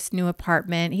over this new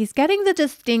apartment, he's getting the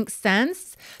distinct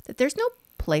sense that there's no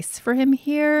place for him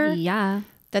here. Yeah.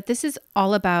 That this is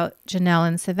all about Janelle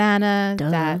and Savannah. Duh.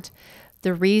 That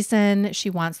the reason she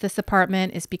wants this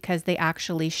apartment is because they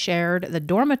actually shared the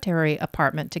dormitory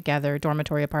apartment together.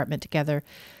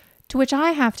 To which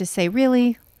I have to say,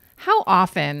 really, how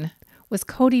often was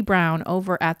Cody Brown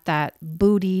over at that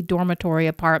booty dormitory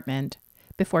apartment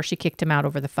before she kicked him out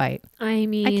over the fight? I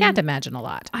mean, I can't imagine a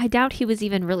lot. I doubt he was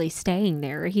even really staying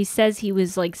there. He says he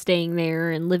was like staying there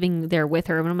and living there with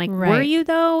her. And I'm like, were you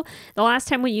though? The last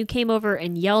time when you came over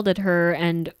and yelled at her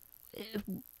and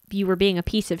you were being a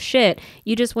piece of shit,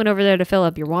 you just went over there to fill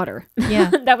up your water. Yeah.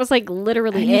 That was like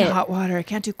literally I need hot water. I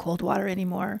can't do cold water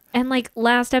anymore. And like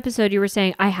last episode, you were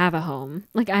saying, I have a home.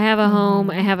 Like I have a home.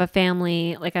 I have a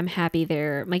family. Like I'm happy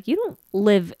there. I'm like, you don't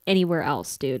live anywhere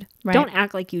else, dude. Right. Don't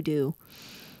act like you do.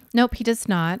 Nope, he does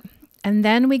not. And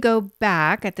then we go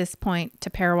back at this point to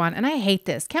Parowan. And I hate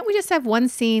this. Can't we just have one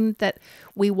scene that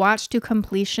we watch to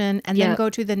completion and then go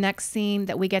to the next scene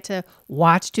that we get to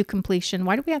watch to completion?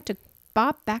 Why do we have to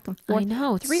bop back and forth? I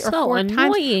know, it's 3 or so 4 annoying.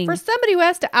 times for somebody who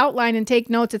has to outline and take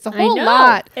notes. It's a whole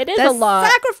lot. It is a lot.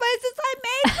 Sacrifices I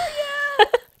made for you.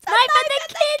 Life of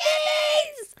the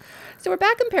kiddies. So we're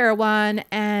back in Parowan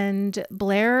and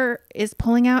Blair is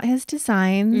pulling out his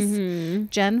designs.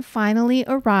 Jen finally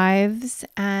arrives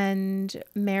and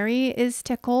Mary is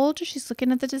tickled. She's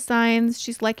looking at the designs.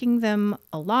 She's liking them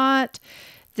a lot.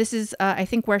 This is, I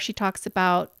think, where she talks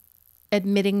about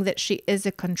admitting that she is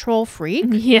a control freak.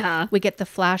 Yeah. We get the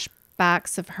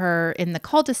flashbacks of her in the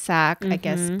cul-de-sac, I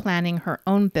guess, planning her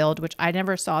own build, which I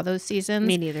never saw those seasons.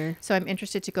 Me neither. So I'm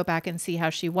interested to go back and see how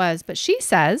she was. But she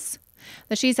says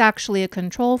that she's actually a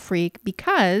control freak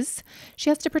because she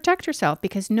has to protect herself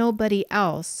because nobody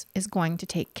else is going to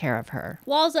take care of her.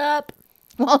 Walls up.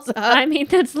 Walls up. I mean,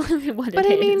 that's literally what it is.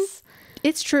 I mean,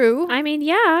 it's true. I mean,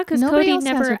 yeah, because Nobody Cody else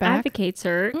has her never back. advocates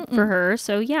for her.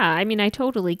 So, yeah, I mean, I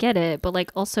totally get it. But,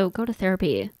 like, also go to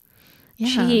therapy. Yeah.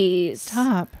 Jeez.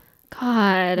 Stop.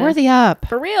 God. Worthy up.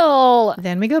 For real.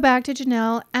 Then we go back to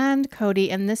Janelle and Cody,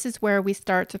 and this is where we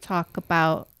start to talk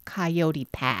about Coyote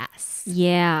Pass.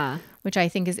 Yeah. Which I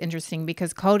think is interesting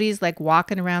because Cody's like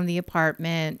walking around the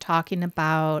apartment talking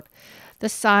about the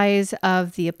size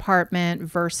of the apartment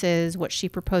versus what she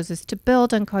proposes to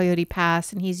build on Coyote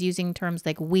Pass. And he's using terms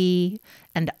like we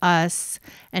and us.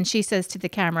 And she says to the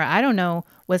camera, I don't know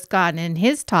what's gotten in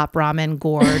his top ramen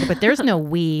gourd, but there's no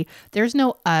we, there's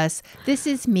no us. This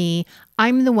is me.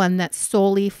 I'm the one that's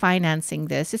solely financing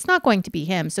this. It's not going to be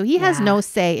him. So he has no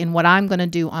say in what I'm going to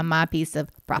do on my piece of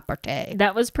property.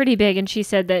 That was pretty big. And she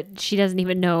said that she doesn't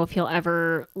even know if he'll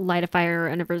ever light a fire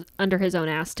under his own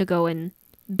ass to go and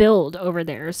build over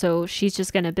there. So she's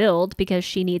just going to build because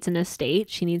she needs an estate.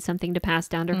 She needs something to pass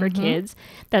down to her kids.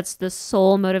 That's the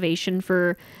sole motivation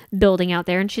for building out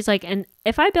there. And she's like, and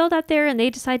if I build out there and they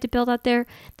decide to build out there,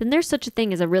 then there's such a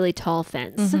thing as a really tall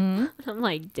fence. I'm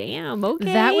like, damn,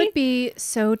 okay. That would be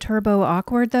so turbo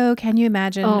awkward though. Can you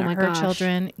imagine her gosh.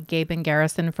 children, Gabe and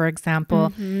Garrison, for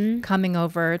example, coming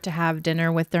over to have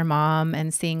dinner with their mom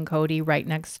and seeing Cody right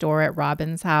next door at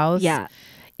Robin's house? Yeah.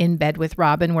 In bed with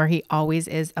Robin, where he always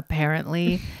is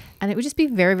apparently. And it would just be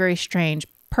very, very strange.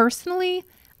 Personally,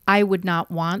 I would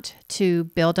not want to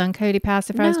build on Coyote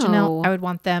Pass if I was Janelle. I would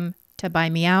want them to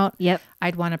buy me out. Yep.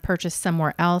 I'd want to purchase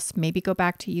somewhere else, maybe go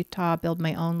back to Utah, build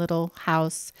my own little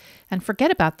house and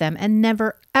forget about them and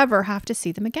never, ever have to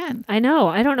see them again. I know.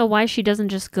 I don't know why she doesn't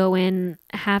just go in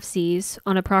halfsies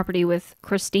on a property with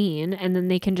Christine and then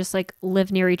they can just like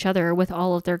live near each other with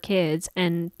all of their kids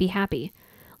and be happy.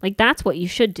 Like, that's what you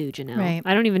should do, Janelle. Right.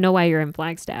 I don't even know why you're in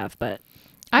Flagstaff, but...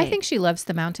 I think she loves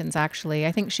the mountains, actually.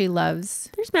 I think she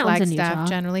loves There's mountains in Flagstaff Utah.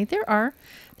 generally.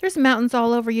 There's mountains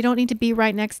all over. You don't need to be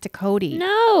right next to Cody.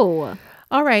 No.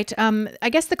 All right. I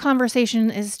guess the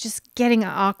conversation is just getting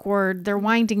awkward. They're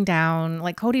winding down.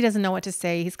 Like, Cody doesn't know what to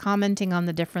say. He's commenting on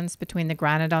the difference between the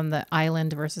granite on the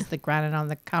island versus the granite on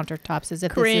the countertops as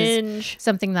if Cringe. this is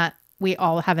something that we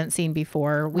all haven't seen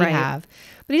before. We Right. have.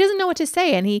 But he doesn't know what to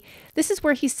say. And this is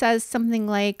where he says something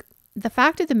like, the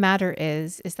fact of the matter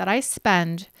is that I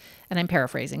spend, and I'm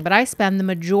paraphrasing, but I spend the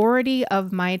majority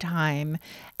of my time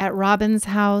at Robin's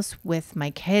house with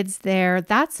my kids there.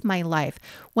 That's my life.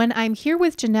 When I'm here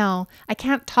with Janelle, I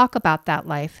can't talk about that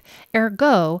life.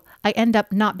 Ergo, I end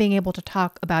up not being able to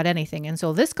talk about anything. And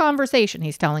so this conversation,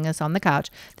 he's telling us on the couch,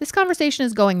 this conversation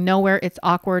is going nowhere. It's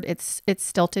awkward. It's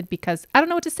stilted because I don't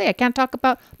know what to say. I can't talk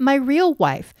about my real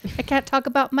wife. I can't talk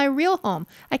about my real home.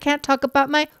 I can't talk about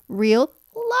my real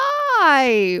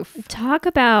life. Talk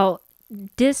about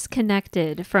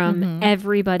disconnected from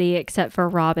everybody except for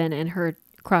Robin and her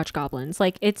crotch goblins.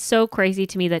 Like, it's so crazy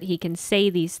to me that he can say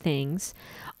these things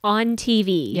on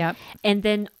TV. Yep. And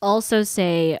then also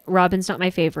say, Robin's not my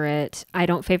favorite. I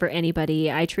don't favor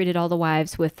anybody. I treated all the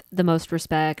wives with the most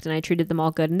respect and I treated them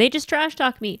all good. And they just trash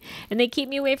talk me and they keep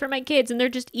me away from my kids and they're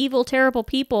just evil, terrible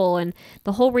people. And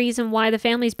the whole reason why the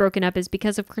family's broken up is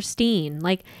because of Christine.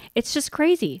 Like, it's just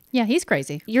crazy. Yeah, he's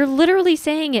crazy. You're literally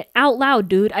saying it out loud,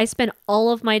 dude. I spend all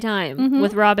of my time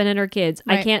with Robin and her kids.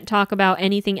 Right. I can't talk about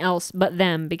anything else but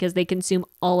them because they consume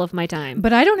all of my time.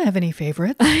 But I don't have any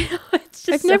favorites. It's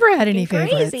just I've never had any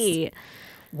crazy. favorites.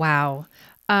 Wow.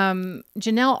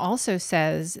 Janelle also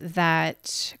says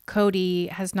that Cody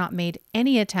has not made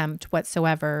any attempt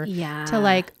whatsoever to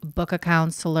like book a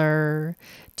counselor,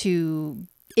 to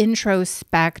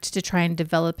introspect, to try and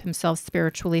develop himself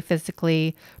spiritually,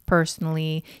 physically,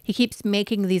 personally. He keeps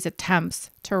making these attempts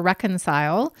to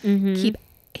reconcile.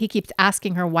 He keeps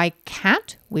asking her, why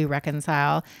can't we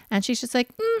reconcile? And she's just like,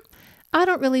 I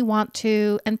don't really want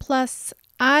to. And plus,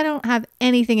 I don't have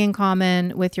anything in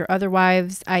common with your other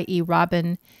wives, i.e.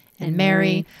 Robin and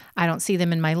Mary. I don't see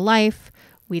them in my life.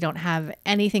 We don't have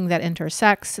anything that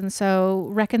intersects. And so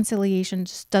reconciliation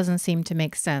just doesn't seem to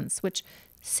make sense, which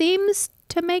seems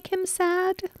to make him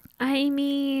sad. I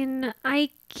mean, I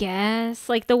guess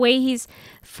like the way he's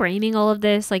framing all of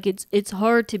this, like it's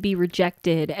hard to be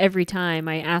rejected every time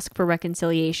I ask for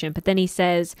reconciliation. But then he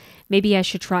says, maybe I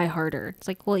should try harder. It's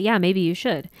like, well, yeah, maybe you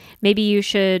should. Maybe you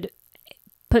should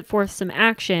put forth some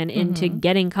action into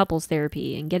getting couples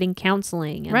therapy and getting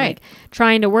counseling and Right. like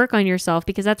trying to work on yourself,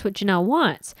 because that's what Janelle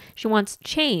wants. She wants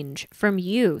change from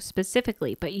you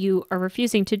specifically, but you are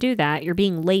refusing to do that. You're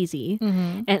being lazy.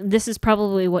 And this is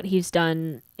probably what he's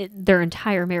done their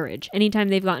entire marriage. Anytime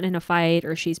they've gotten in a fight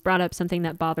or she's brought up something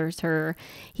that bothers her,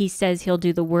 he says he'll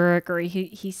do the work, or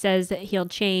he says that he'll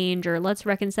change, or let's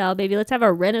reconcile, baby. Let's have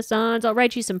a renaissance. I'll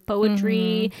write you some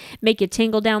poetry, make you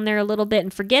tingle down there a little bit,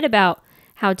 and forget about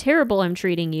how terrible I'm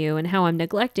treating you and how I'm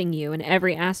neglecting you in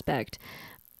every aspect.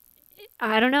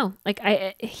 I don't know. Like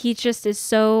he just is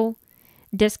so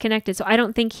disconnected. So I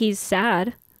don't think he's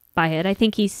sad by it. I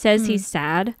think he says he's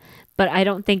sad, but I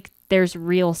don't think there's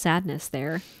real sadness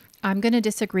there. I'm going to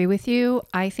disagree with you.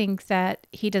 I think that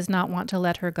he does not want to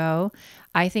let her go.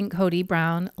 I think Cody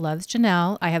Brown loves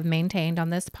Janelle. I have maintained on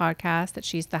this podcast that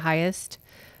she's the highest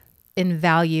in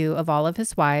value of all of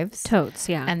his wives. Totes,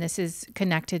 yeah. And this is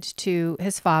connected to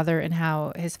his father and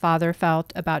how his father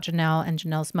felt about Janelle and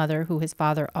Janelle's mother, who his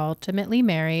father ultimately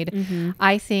married.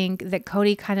 I think that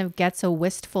Cody kind of gets a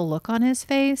wistful look on his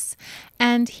face,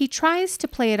 and he tries to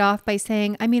play it off by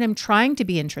saying, I mean, I'm trying to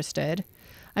be interested.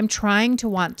 I'm trying to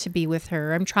want to be with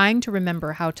her. I'm trying to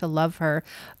remember how to love her.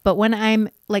 But when I'm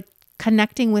like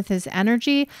connecting with his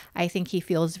energy, I think he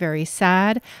feels very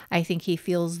sad. I think he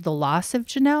feels the loss of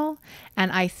Janelle.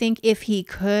 And I think if he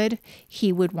could,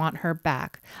 he would want her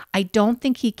back. I don't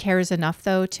think he cares enough,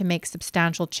 though, to make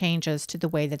substantial changes to the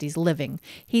way that he's living.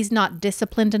 He's not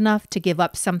disciplined enough to give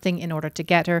up something in order to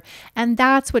get her. And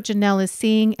that's what Janelle is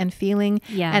seeing and feeling.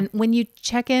 Yeah. And when you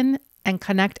check in and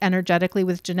connect energetically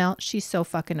with Janelle, she's so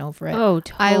fucking over it. Oh,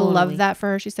 totally. I love that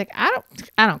for her. She's like, I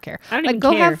don't care. I don't like, even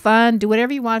go care. have fun, do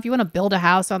whatever you want. If you want to build a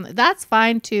house on, that's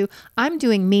fine too. I'm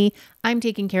doing me. I'm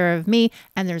taking care of me,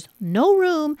 and there's no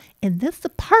room in this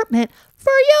apartment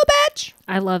for you, bitch.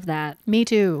 I love that. Me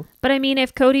too. But I mean,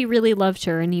 if Cody really loved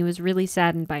her and he was really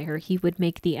saddened by her, he would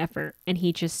make the effort, and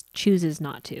he just chooses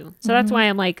not to. So that's why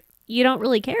I'm like, you don't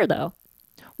really care though.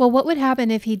 Well, what would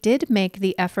happen if he did make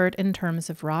the effort in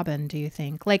terms of Robin, do you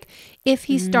think? Like, if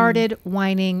he started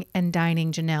whining and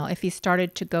dining Janelle, if he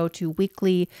started to go to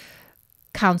weekly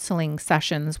counseling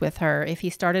sessions with her, if he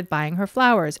started buying her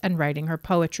flowers and writing her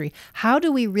poetry, how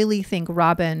do we really think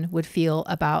Robin would feel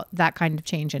about that kind of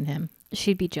change in him?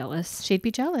 She'd be jealous. She'd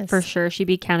be jealous. For sure. She'd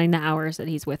be counting the hours that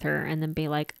he's with her and then be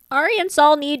like, Ari and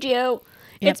Saul need you.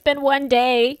 Yep. It's been one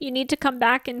day. You need to come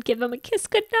back and give him a kiss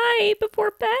goodnight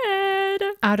before bed.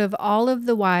 Out of all of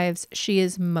the wives, she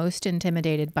is most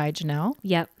intimidated by Janelle.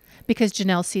 Yep. Because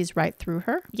Janelle sees right through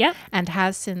her. Yep. And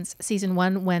has since season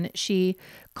 1, when she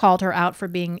called her out for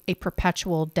being a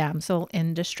perpetual damsel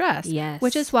in distress. Yes.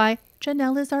 Which is why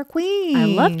Janelle is our queen. I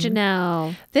love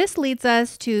Janelle. This leads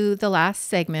us to the last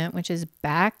segment, which is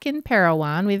back in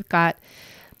Parowan. We've got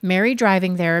Mary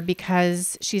driving there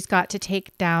because she's got to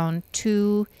take down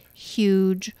 2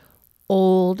 huge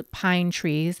old pine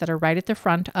trees that are right at the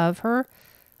front of her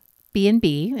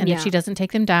B&B. And if she doesn't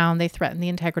take them down, they threaten the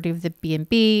integrity of the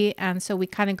B&B. And so we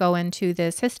kind of go into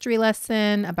this history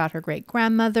lesson about her great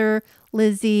grandmother,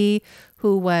 Lizzie,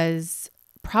 who was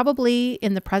probably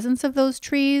in the presence of those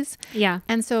trees. Yeah.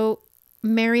 And so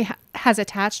Mary has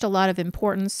attached a lot of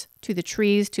importance to the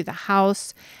trees, to the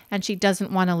house, and she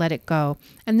doesn't want to let it go.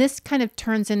 And this kind of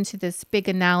turns into this big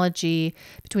analogy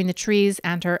between the trees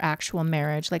and her actual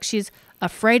marriage. Like, she's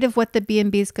afraid of what the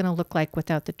B&B is going to look like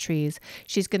without the trees.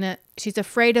 She's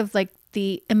afraid of like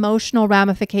the emotional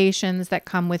ramifications that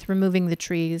come with removing the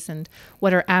trees and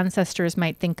what her ancestors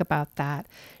might think about that.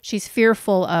 She's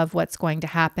fearful of what's going to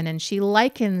happen, and she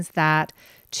likens that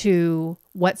to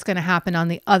what's going to happen on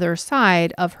the other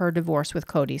side of her divorce with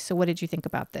Cody. So what did you think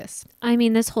about this? I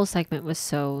mean, this whole segment was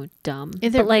so dumb.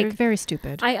 They're like very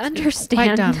stupid. I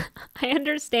understand. Quite dumb. I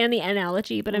understand the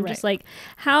analogy, but I'm just like,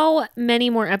 how many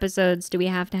more episodes do we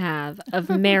have to have of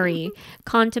Mary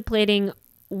contemplating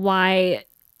why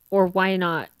or why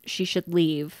not she should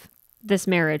leave this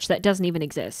marriage that doesn't even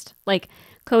exist? Like,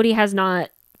 Cody has not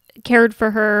cared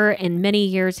for her in many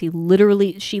years. She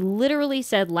literally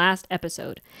said last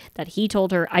episode that he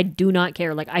told her, I do not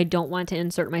care. Like, I don't want to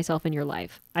insert myself in your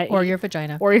life. Or your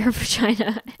vagina. Or your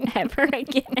vagina ever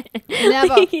again.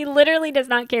 Never. He literally does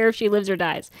not care if she lives or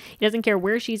dies. He doesn't care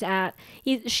where she's at.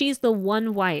 She's the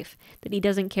one wife that he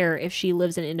doesn't care if she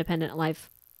lives an independent life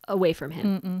away from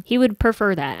him. He would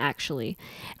prefer that, actually.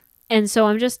 And so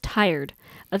I'm just tired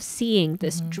of seeing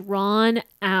this drawn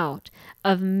out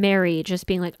of Mary just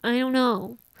being like, I don't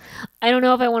know. I don't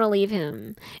know if I want to leave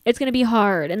him. It's going to be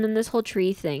hard. And then this whole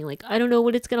tree thing, like, I don't know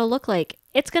what it's going to look like.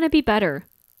 It's going to be better.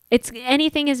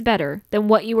 Anything is better than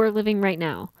what you are living right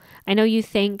now. I know you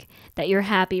think that you're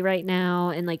happy right now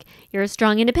and like you're a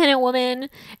strong, independent woman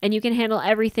and you can handle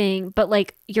everything, but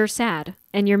like you're sad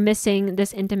and you're missing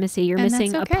this intimacy. You're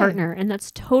missing a partner, and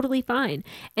that's totally fine.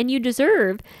 And you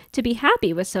deserve to be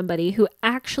happy with somebody who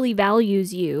actually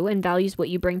values you and values what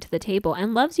you bring to the table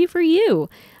and loves you for you.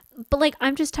 But like,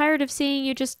 I'm just tired of seeing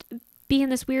you just be in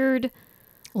this weird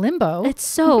limbo. It's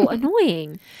so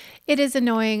annoying. It is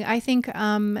annoying. I think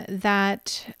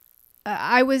that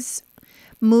I was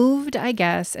moved, I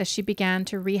guess, as she began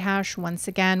to rehash once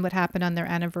again what happened on their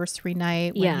anniversary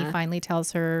night when he finally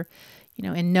tells her, you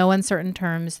know, in no uncertain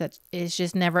terms that it's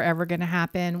just never, ever going to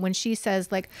happen. When she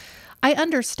says, like, I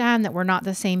understand that we're not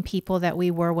the same people that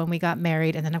we were when we got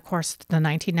married. And then, of course, the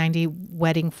 1990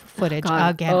 wedding footage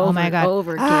again. Oh, my God.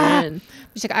 Over again.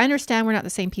 She's like, I understand we're not the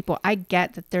same people. I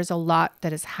get that there's a lot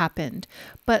that has happened.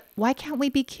 But why can't we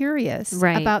be curious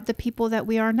about the people that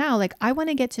we are now? Like, I want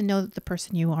to get to know the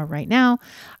person you are right now.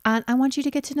 And I want you to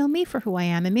get to know me for who I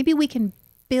am. And maybe we can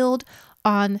build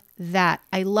on that.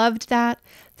 I loved that.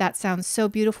 That sounds so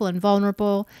beautiful and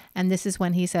vulnerable. And this is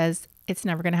when he says, it's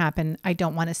never going to happen. I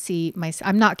don't want to see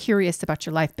I'm not curious about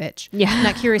your life, bitch. Yeah. I'm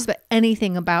not curious about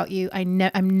anything about you. I'm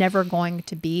never going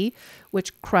to be,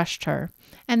 which crushed her.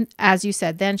 And as you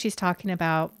said, then she's talking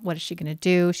about what is she going to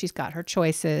do? She's got her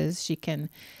choices. She can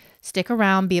stick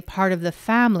around, be a part of the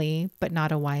family, but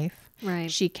not a wife. Right.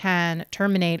 She can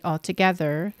terminate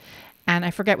altogether. And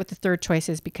I forget what the third choice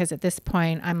is because at this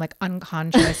point I'm like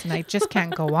unconscious and I just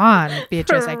can't go on,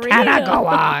 Beatrice. I cannot go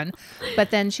on.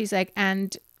 But then she's like,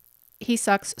 and he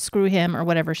sucks, screw him, or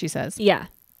whatever she says. Yeah.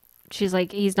 She's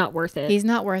like, he's not worth it. He's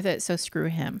not worth it, so screw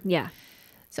him. Yeah.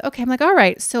 So, okay, I'm like, all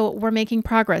right, so we're making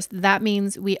progress. That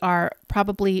means we are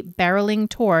probably barreling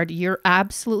toward, you're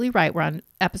absolutely right, we're on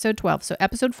episode 12. So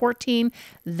episode 14,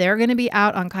 they're going to be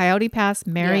out on Coyote Pass,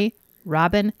 Mary,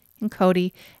 Robin, and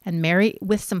Cody. And Mary,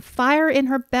 with some fire in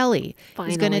her belly,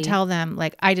 is going to tell them,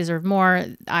 like, I deserve more.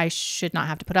 I should not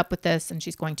have to put up with this. And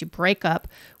she's going to break up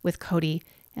with Cody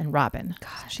and Robin. God.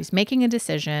 So she's making a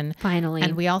decision. Finally.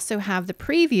 And we also have the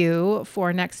preview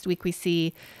for next week. We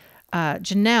see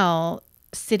Janelle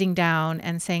sitting down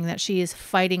and saying that she is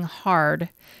fighting hard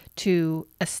to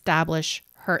establish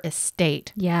her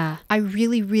estate. Yeah. I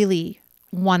really, really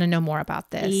want to know more about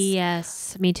this.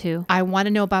 Yes, me too. I want to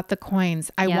know about the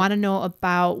coins. I want to know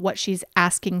about what she's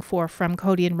asking for from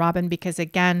Cody and Robin, because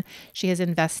again, she has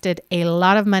invested a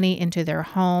lot of money into their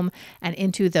home and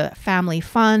into the family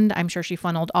fund. I'm sure she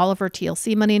funneled all of her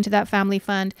TLC money into that family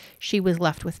fund. She was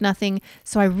left with nothing.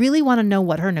 So I really want to know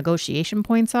what her negotiation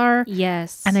points are.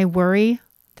 Yes. And I worry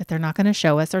that they're not going to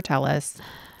show us or tell us.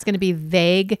 It's going to be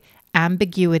vague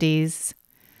ambiguities.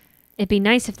 It'd be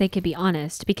nice if they could be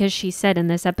honest, because she said in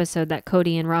this episode that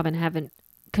Cody and Robin haven't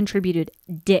contributed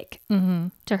dick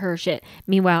to her shit.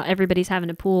 Meanwhile, everybody's having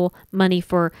to pool money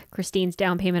for Christine's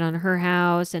down payment on her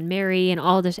house and Mary and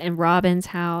all this and Robin's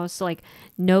house. So like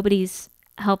nobody's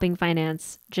helping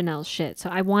finance Janelle's shit. So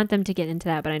I want them to get into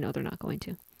that, but I know they're not going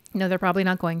to. No, they're probably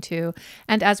not going to.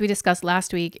 And as we discussed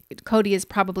last week, Cody is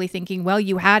probably thinking, well,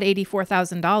 you had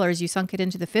 $84,000. You sunk it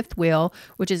into the fifth wheel,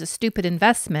 which is a stupid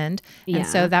investment. Yeah. And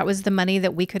so that was the money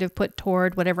that we could have put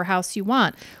toward whatever house you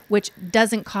want, which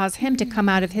doesn't cause him to come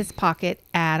out of his pocket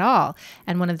at all.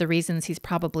 And one of the reasons he's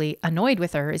probably annoyed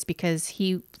with her is because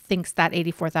he thinks that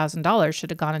 $84,000 should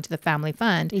have gone into the family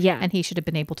fund. Yeah. And he should have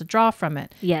been able to draw from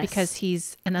it. Yes. Because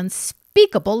he's an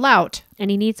unspeakable lout. And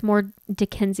he needs more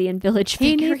Dickensian Village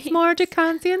figurines. He needs more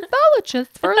Dickensian Villages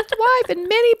for his wife and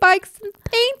mini bikes and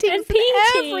paintings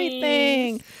and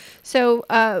everything. So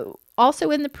also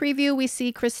in the preview, we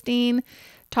see Christine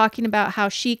talking about how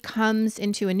she comes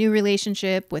into a new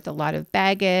relationship with a lot of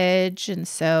baggage. And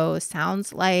so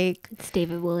sounds like it's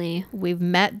David Woolley. We've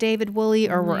met David Woolley,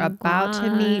 or we're about to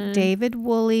meet David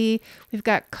Woolley. We've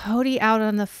got Cody out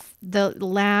on the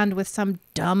land with some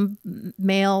dumb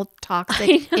male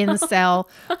toxic incel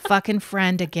fucking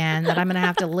friend again that I'm going to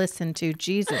have to listen to.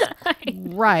 Jesus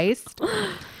Christ.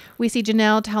 We see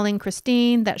Janelle telling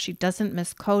Christine that she doesn't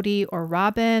miss Cody or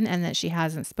Robin and that she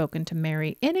hasn't spoken to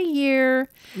Mary in a year.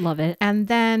 Love it. And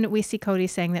then we see Cody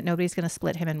saying that nobody's going to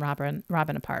split him and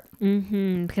Robin apart.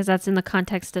 Because that's in the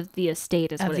context of the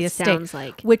estate, is what it sounds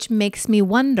like. Which makes me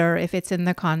wonder if it's in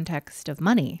the context of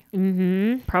money.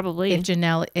 Probably. If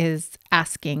Janelle is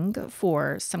asking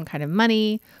for some kind of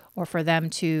money, or for them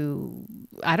to,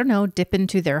 I don't know, dip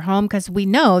into their home. Because we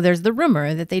know there's the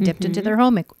rumor that they dipped into their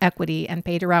home equity and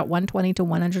paid her out $120,000 to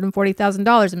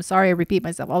 $140,000. I'm sorry, I repeat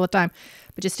myself all the time.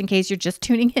 But just in case you're just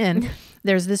tuning in,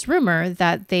 there's this rumor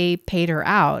that they paid her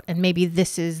out. And maybe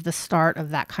this is the start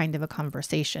of that kind of a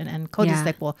conversation. And Cody's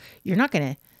like, well, you're not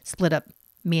going to split up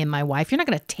me and my wife. You're not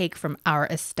going to take from our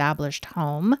established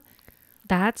home.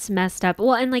 That's messed up.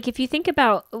 Well, and like if you think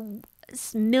about a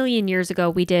million years ago,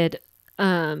 we did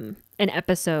an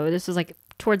episode. This was like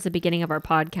towards the beginning of our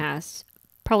podcast,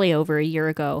 probably over a year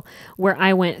ago, where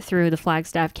I went through the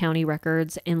Flagstaff County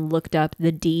records and looked up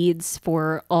the deeds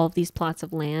for all of these plots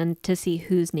of land to see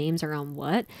whose names are on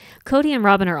what. Cody and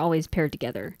Robin are always paired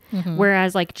together.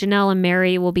 Whereas like Janelle and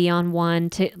Mary will be on one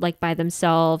to like by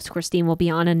themselves. Christine will be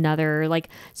on another. Like,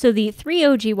 so the 3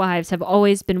 OG wives have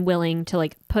always been willing to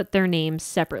like put their names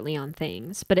separately on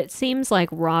things. But it seems like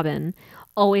Robin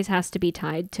always has to be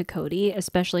tied to Cody,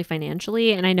 especially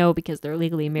financially. And I know because they're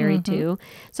legally married too.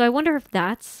 So I wonder if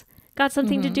that's got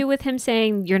something to do with him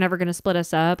saying, you're never going to split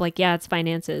us up. Like, yeah, it's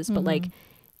finances, but like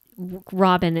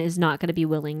Robin is not going to be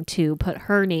willing to put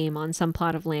her name on some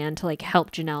plot of land to like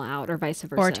help Janelle out or vice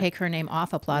versa. Or take her name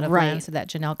off a plot of land so that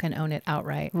Janelle can own it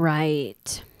outright.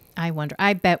 Right. I wonder.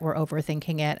 I bet we're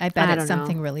overthinking it. I bet it's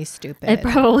something really stupid. It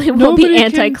probably will be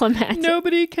anticlimactic.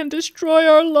 Nobody can destroy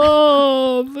our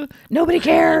love. Nobody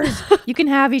cares. You can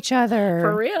have each other.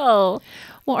 For real.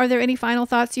 Well, are there any final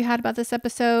thoughts you had about this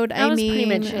episode? That was pretty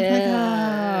much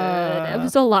it. It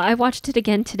was a lot. I watched it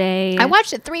again today. I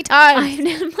watched it 3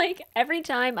 times. I'm like, every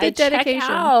time I check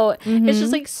out, it's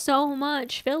just like so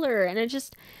much filler. And it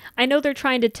just, I know they're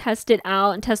trying to test it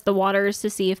out and test the waters to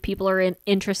see if people are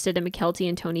interested in Mykelti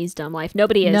and Tony's dumb life.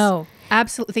 Nobody is. No,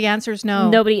 absolutely. The answer is no.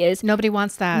 Nobody is. Nobody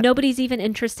wants that. Nobody's even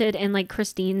interested in like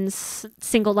Christine's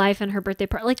single life and her birthday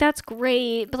party. Like, that's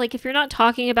great. But like, if you're not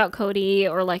talking about Cody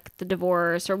or like the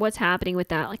divorce or what's happening with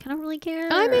that, like, I don't really care.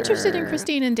 I'm interested in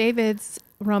Christine and David's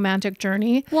romantic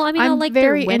journey. Well, I mean, I'm like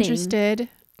very interested.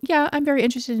 Yeah, I'm very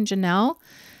interested in Janelle.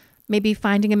 Maybe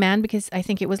finding a man, because I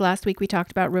think it was last week we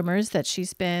talked about rumors that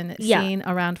she's been seen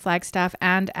around Flagstaff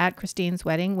and at Christine's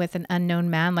wedding with an unknown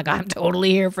man. Like, I'm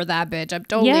totally here for that, bitch. I'm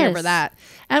totally here for that.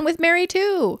 And with Mary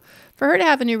too, for her to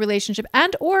have a new relationship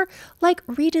and or like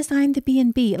redesign the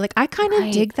B&B. Like, I kind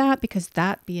of dig that, because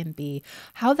that B&B,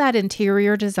 how that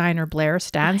interior designer Blair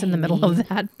stands in the middle of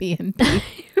that B&B.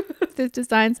 The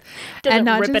designs and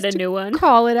not rip just it a new one.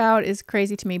 Call it out is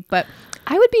crazy to me. But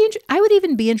I would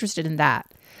even be interested in that.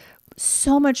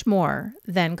 So much more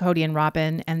than Cody and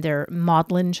Robin and their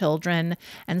maudlin children,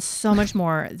 and so much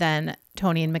more than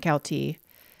Tony and Mykelti,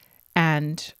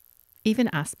 and even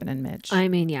Aspen and Midge. I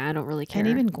mean, yeah, I don't really care. And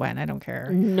even Gwen, I don't care.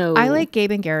 No. I like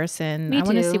Gabe and Garrison. I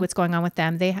want to see what's going on with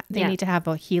them. They Yeah. need to have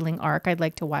a healing arc. I'd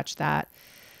like to watch that.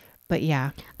 But yeah,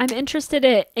 I'm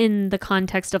interested in the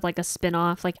context of like a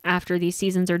spinoff, like after these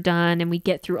seasons are done and we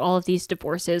get through all of these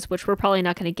divorces, which we're probably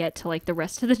not going to get to like the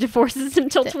rest of the divorces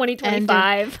until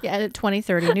 2025. Yeah,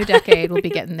 2030, new decade, we'll be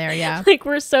getting there. Yeah. Like,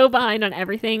 we're so behind on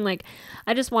everything. Like,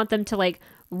 I just want them to like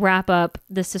wrap up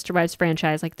the Sister Wives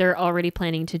franchise like they're already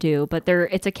planning to do, but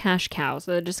it's a cash cow,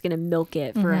 so they're just going to milk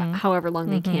it for however long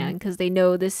they can, because they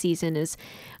know this season has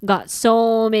got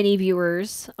so many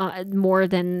viewers, more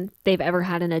than they've ever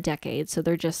had in a decade, so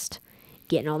they're just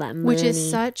getting all that money. Which is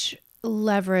such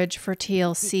leverage for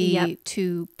TLC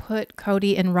to put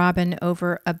Cody and Robin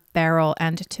over a barrel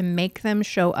and to make them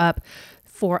show up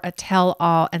for a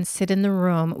tell-all and sit in the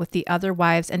room with the other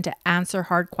wives and to answer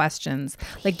hard questions.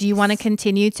 Like, do you want to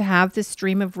continue to have this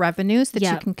stream of revenue so that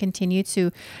you can continue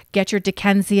to get your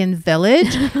Dickensian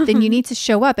village? Then you need to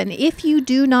show up. And if you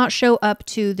do not show up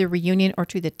to the reunion or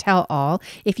to the tell-all,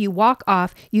 if you walk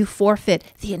off, you forfeit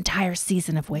the entire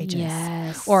season of wages.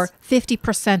 Yes. Or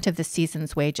 50% of the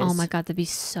season's wages. Oh my God, that'd be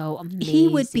so amazing. He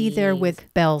would be there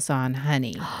with bells on,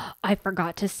 honey. I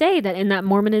forgot to say that in that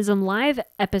Mormonism Live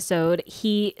episode,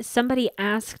 somebody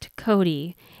asked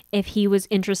Cody if he was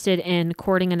interested in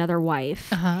courting another wife.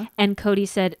 And Cody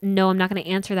said, no, I'm not going to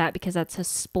answer that because that's a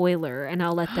spoiler and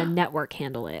I'll let the network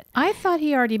handle it. I thought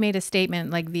he already made a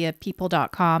statement like via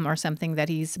people.com or something that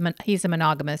he's a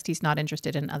monogamist. He's not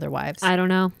interested in other wives. I don't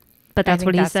know. But that's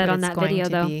what he said on that video,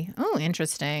 though. Oh,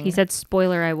 interesting. He said,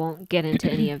 spoiler, I won't get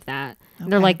into any of that. Okay.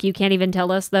 They're like, you can't even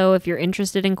tell us, though, if you're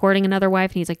interested in courting another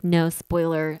wife. And he's like, no,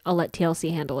 spoiler, I'll let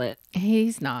TLC handle it.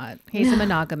 He's not. He's a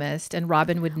monogamist, and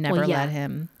Robin would never let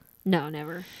him. No,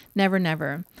 never. Never,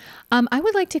 never. I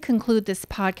would like to conclude this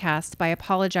podcast by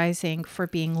apologizing for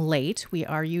being late. We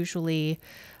are usually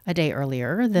a day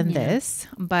earlier than this.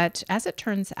 But as it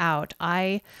turns out,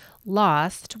 I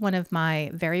lost one of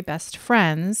my very best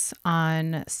friends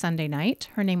on Sunday night.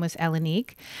 Her name was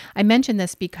Elenique. I mention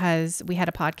this because we had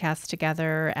a podcast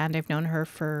together and I've known her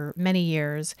for many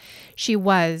years. She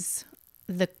was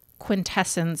the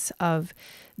quintessence of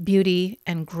beauty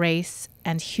and grace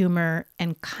and humor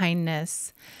and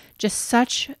kindness. Just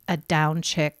such a down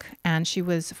chick. And she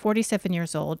was 47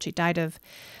 years old. She died of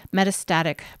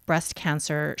metastatic breast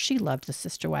cancer. She loved the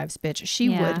Sister Wives, bitch.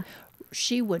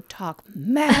 She would talk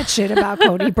mad shit about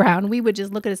Cody Brown. We would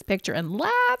just look at his picture and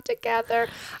laugh together.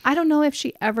 I don't know if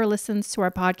she ever listens to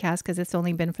our podcast because it's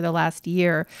only been for the last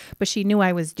year, but she knew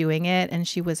I was doing it and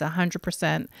she was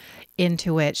 100%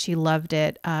 into it. She loved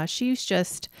it. She's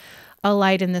just a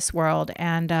light in this world.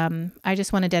 And I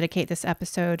just want to dedicate this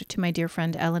episode to my dear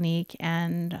friend Elenique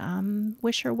and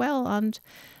wish her well on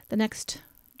the next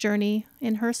journey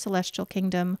in her celestial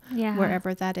kingdom,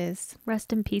 wherever that is.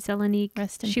 Rest in peace, Elenique.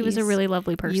 Rest in peace. She was a really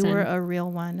lovely person. You were a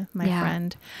real one, my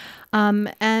friend.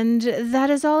 And that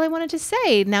is all I wanted to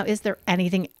say. Now, is there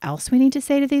anything else we need to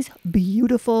say to these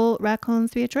beautiful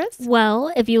raccoons, Beatrice?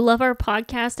 Well, if you love our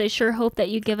podcast, I sure hope that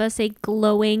you give us a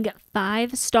glowing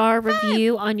 5-star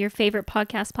review on your favorite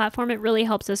podcast platform. It really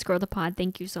helps us grow the pod.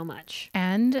 Thank you so much.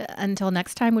 And until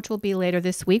next time, which will be later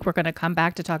this week, we're going to come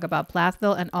back to talk about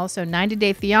Plathville and also 90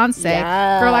 Day Fiance. Yes.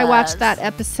 Girl, I watched that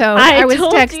episode. I was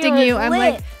texting you. I'm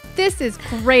like, this is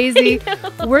crazy.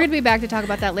 We're going to be back to talk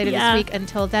about that later this week.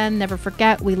 Until then, never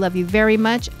forget, we love you very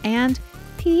much and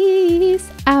peace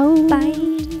out.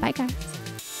 Bye. Bye, guys.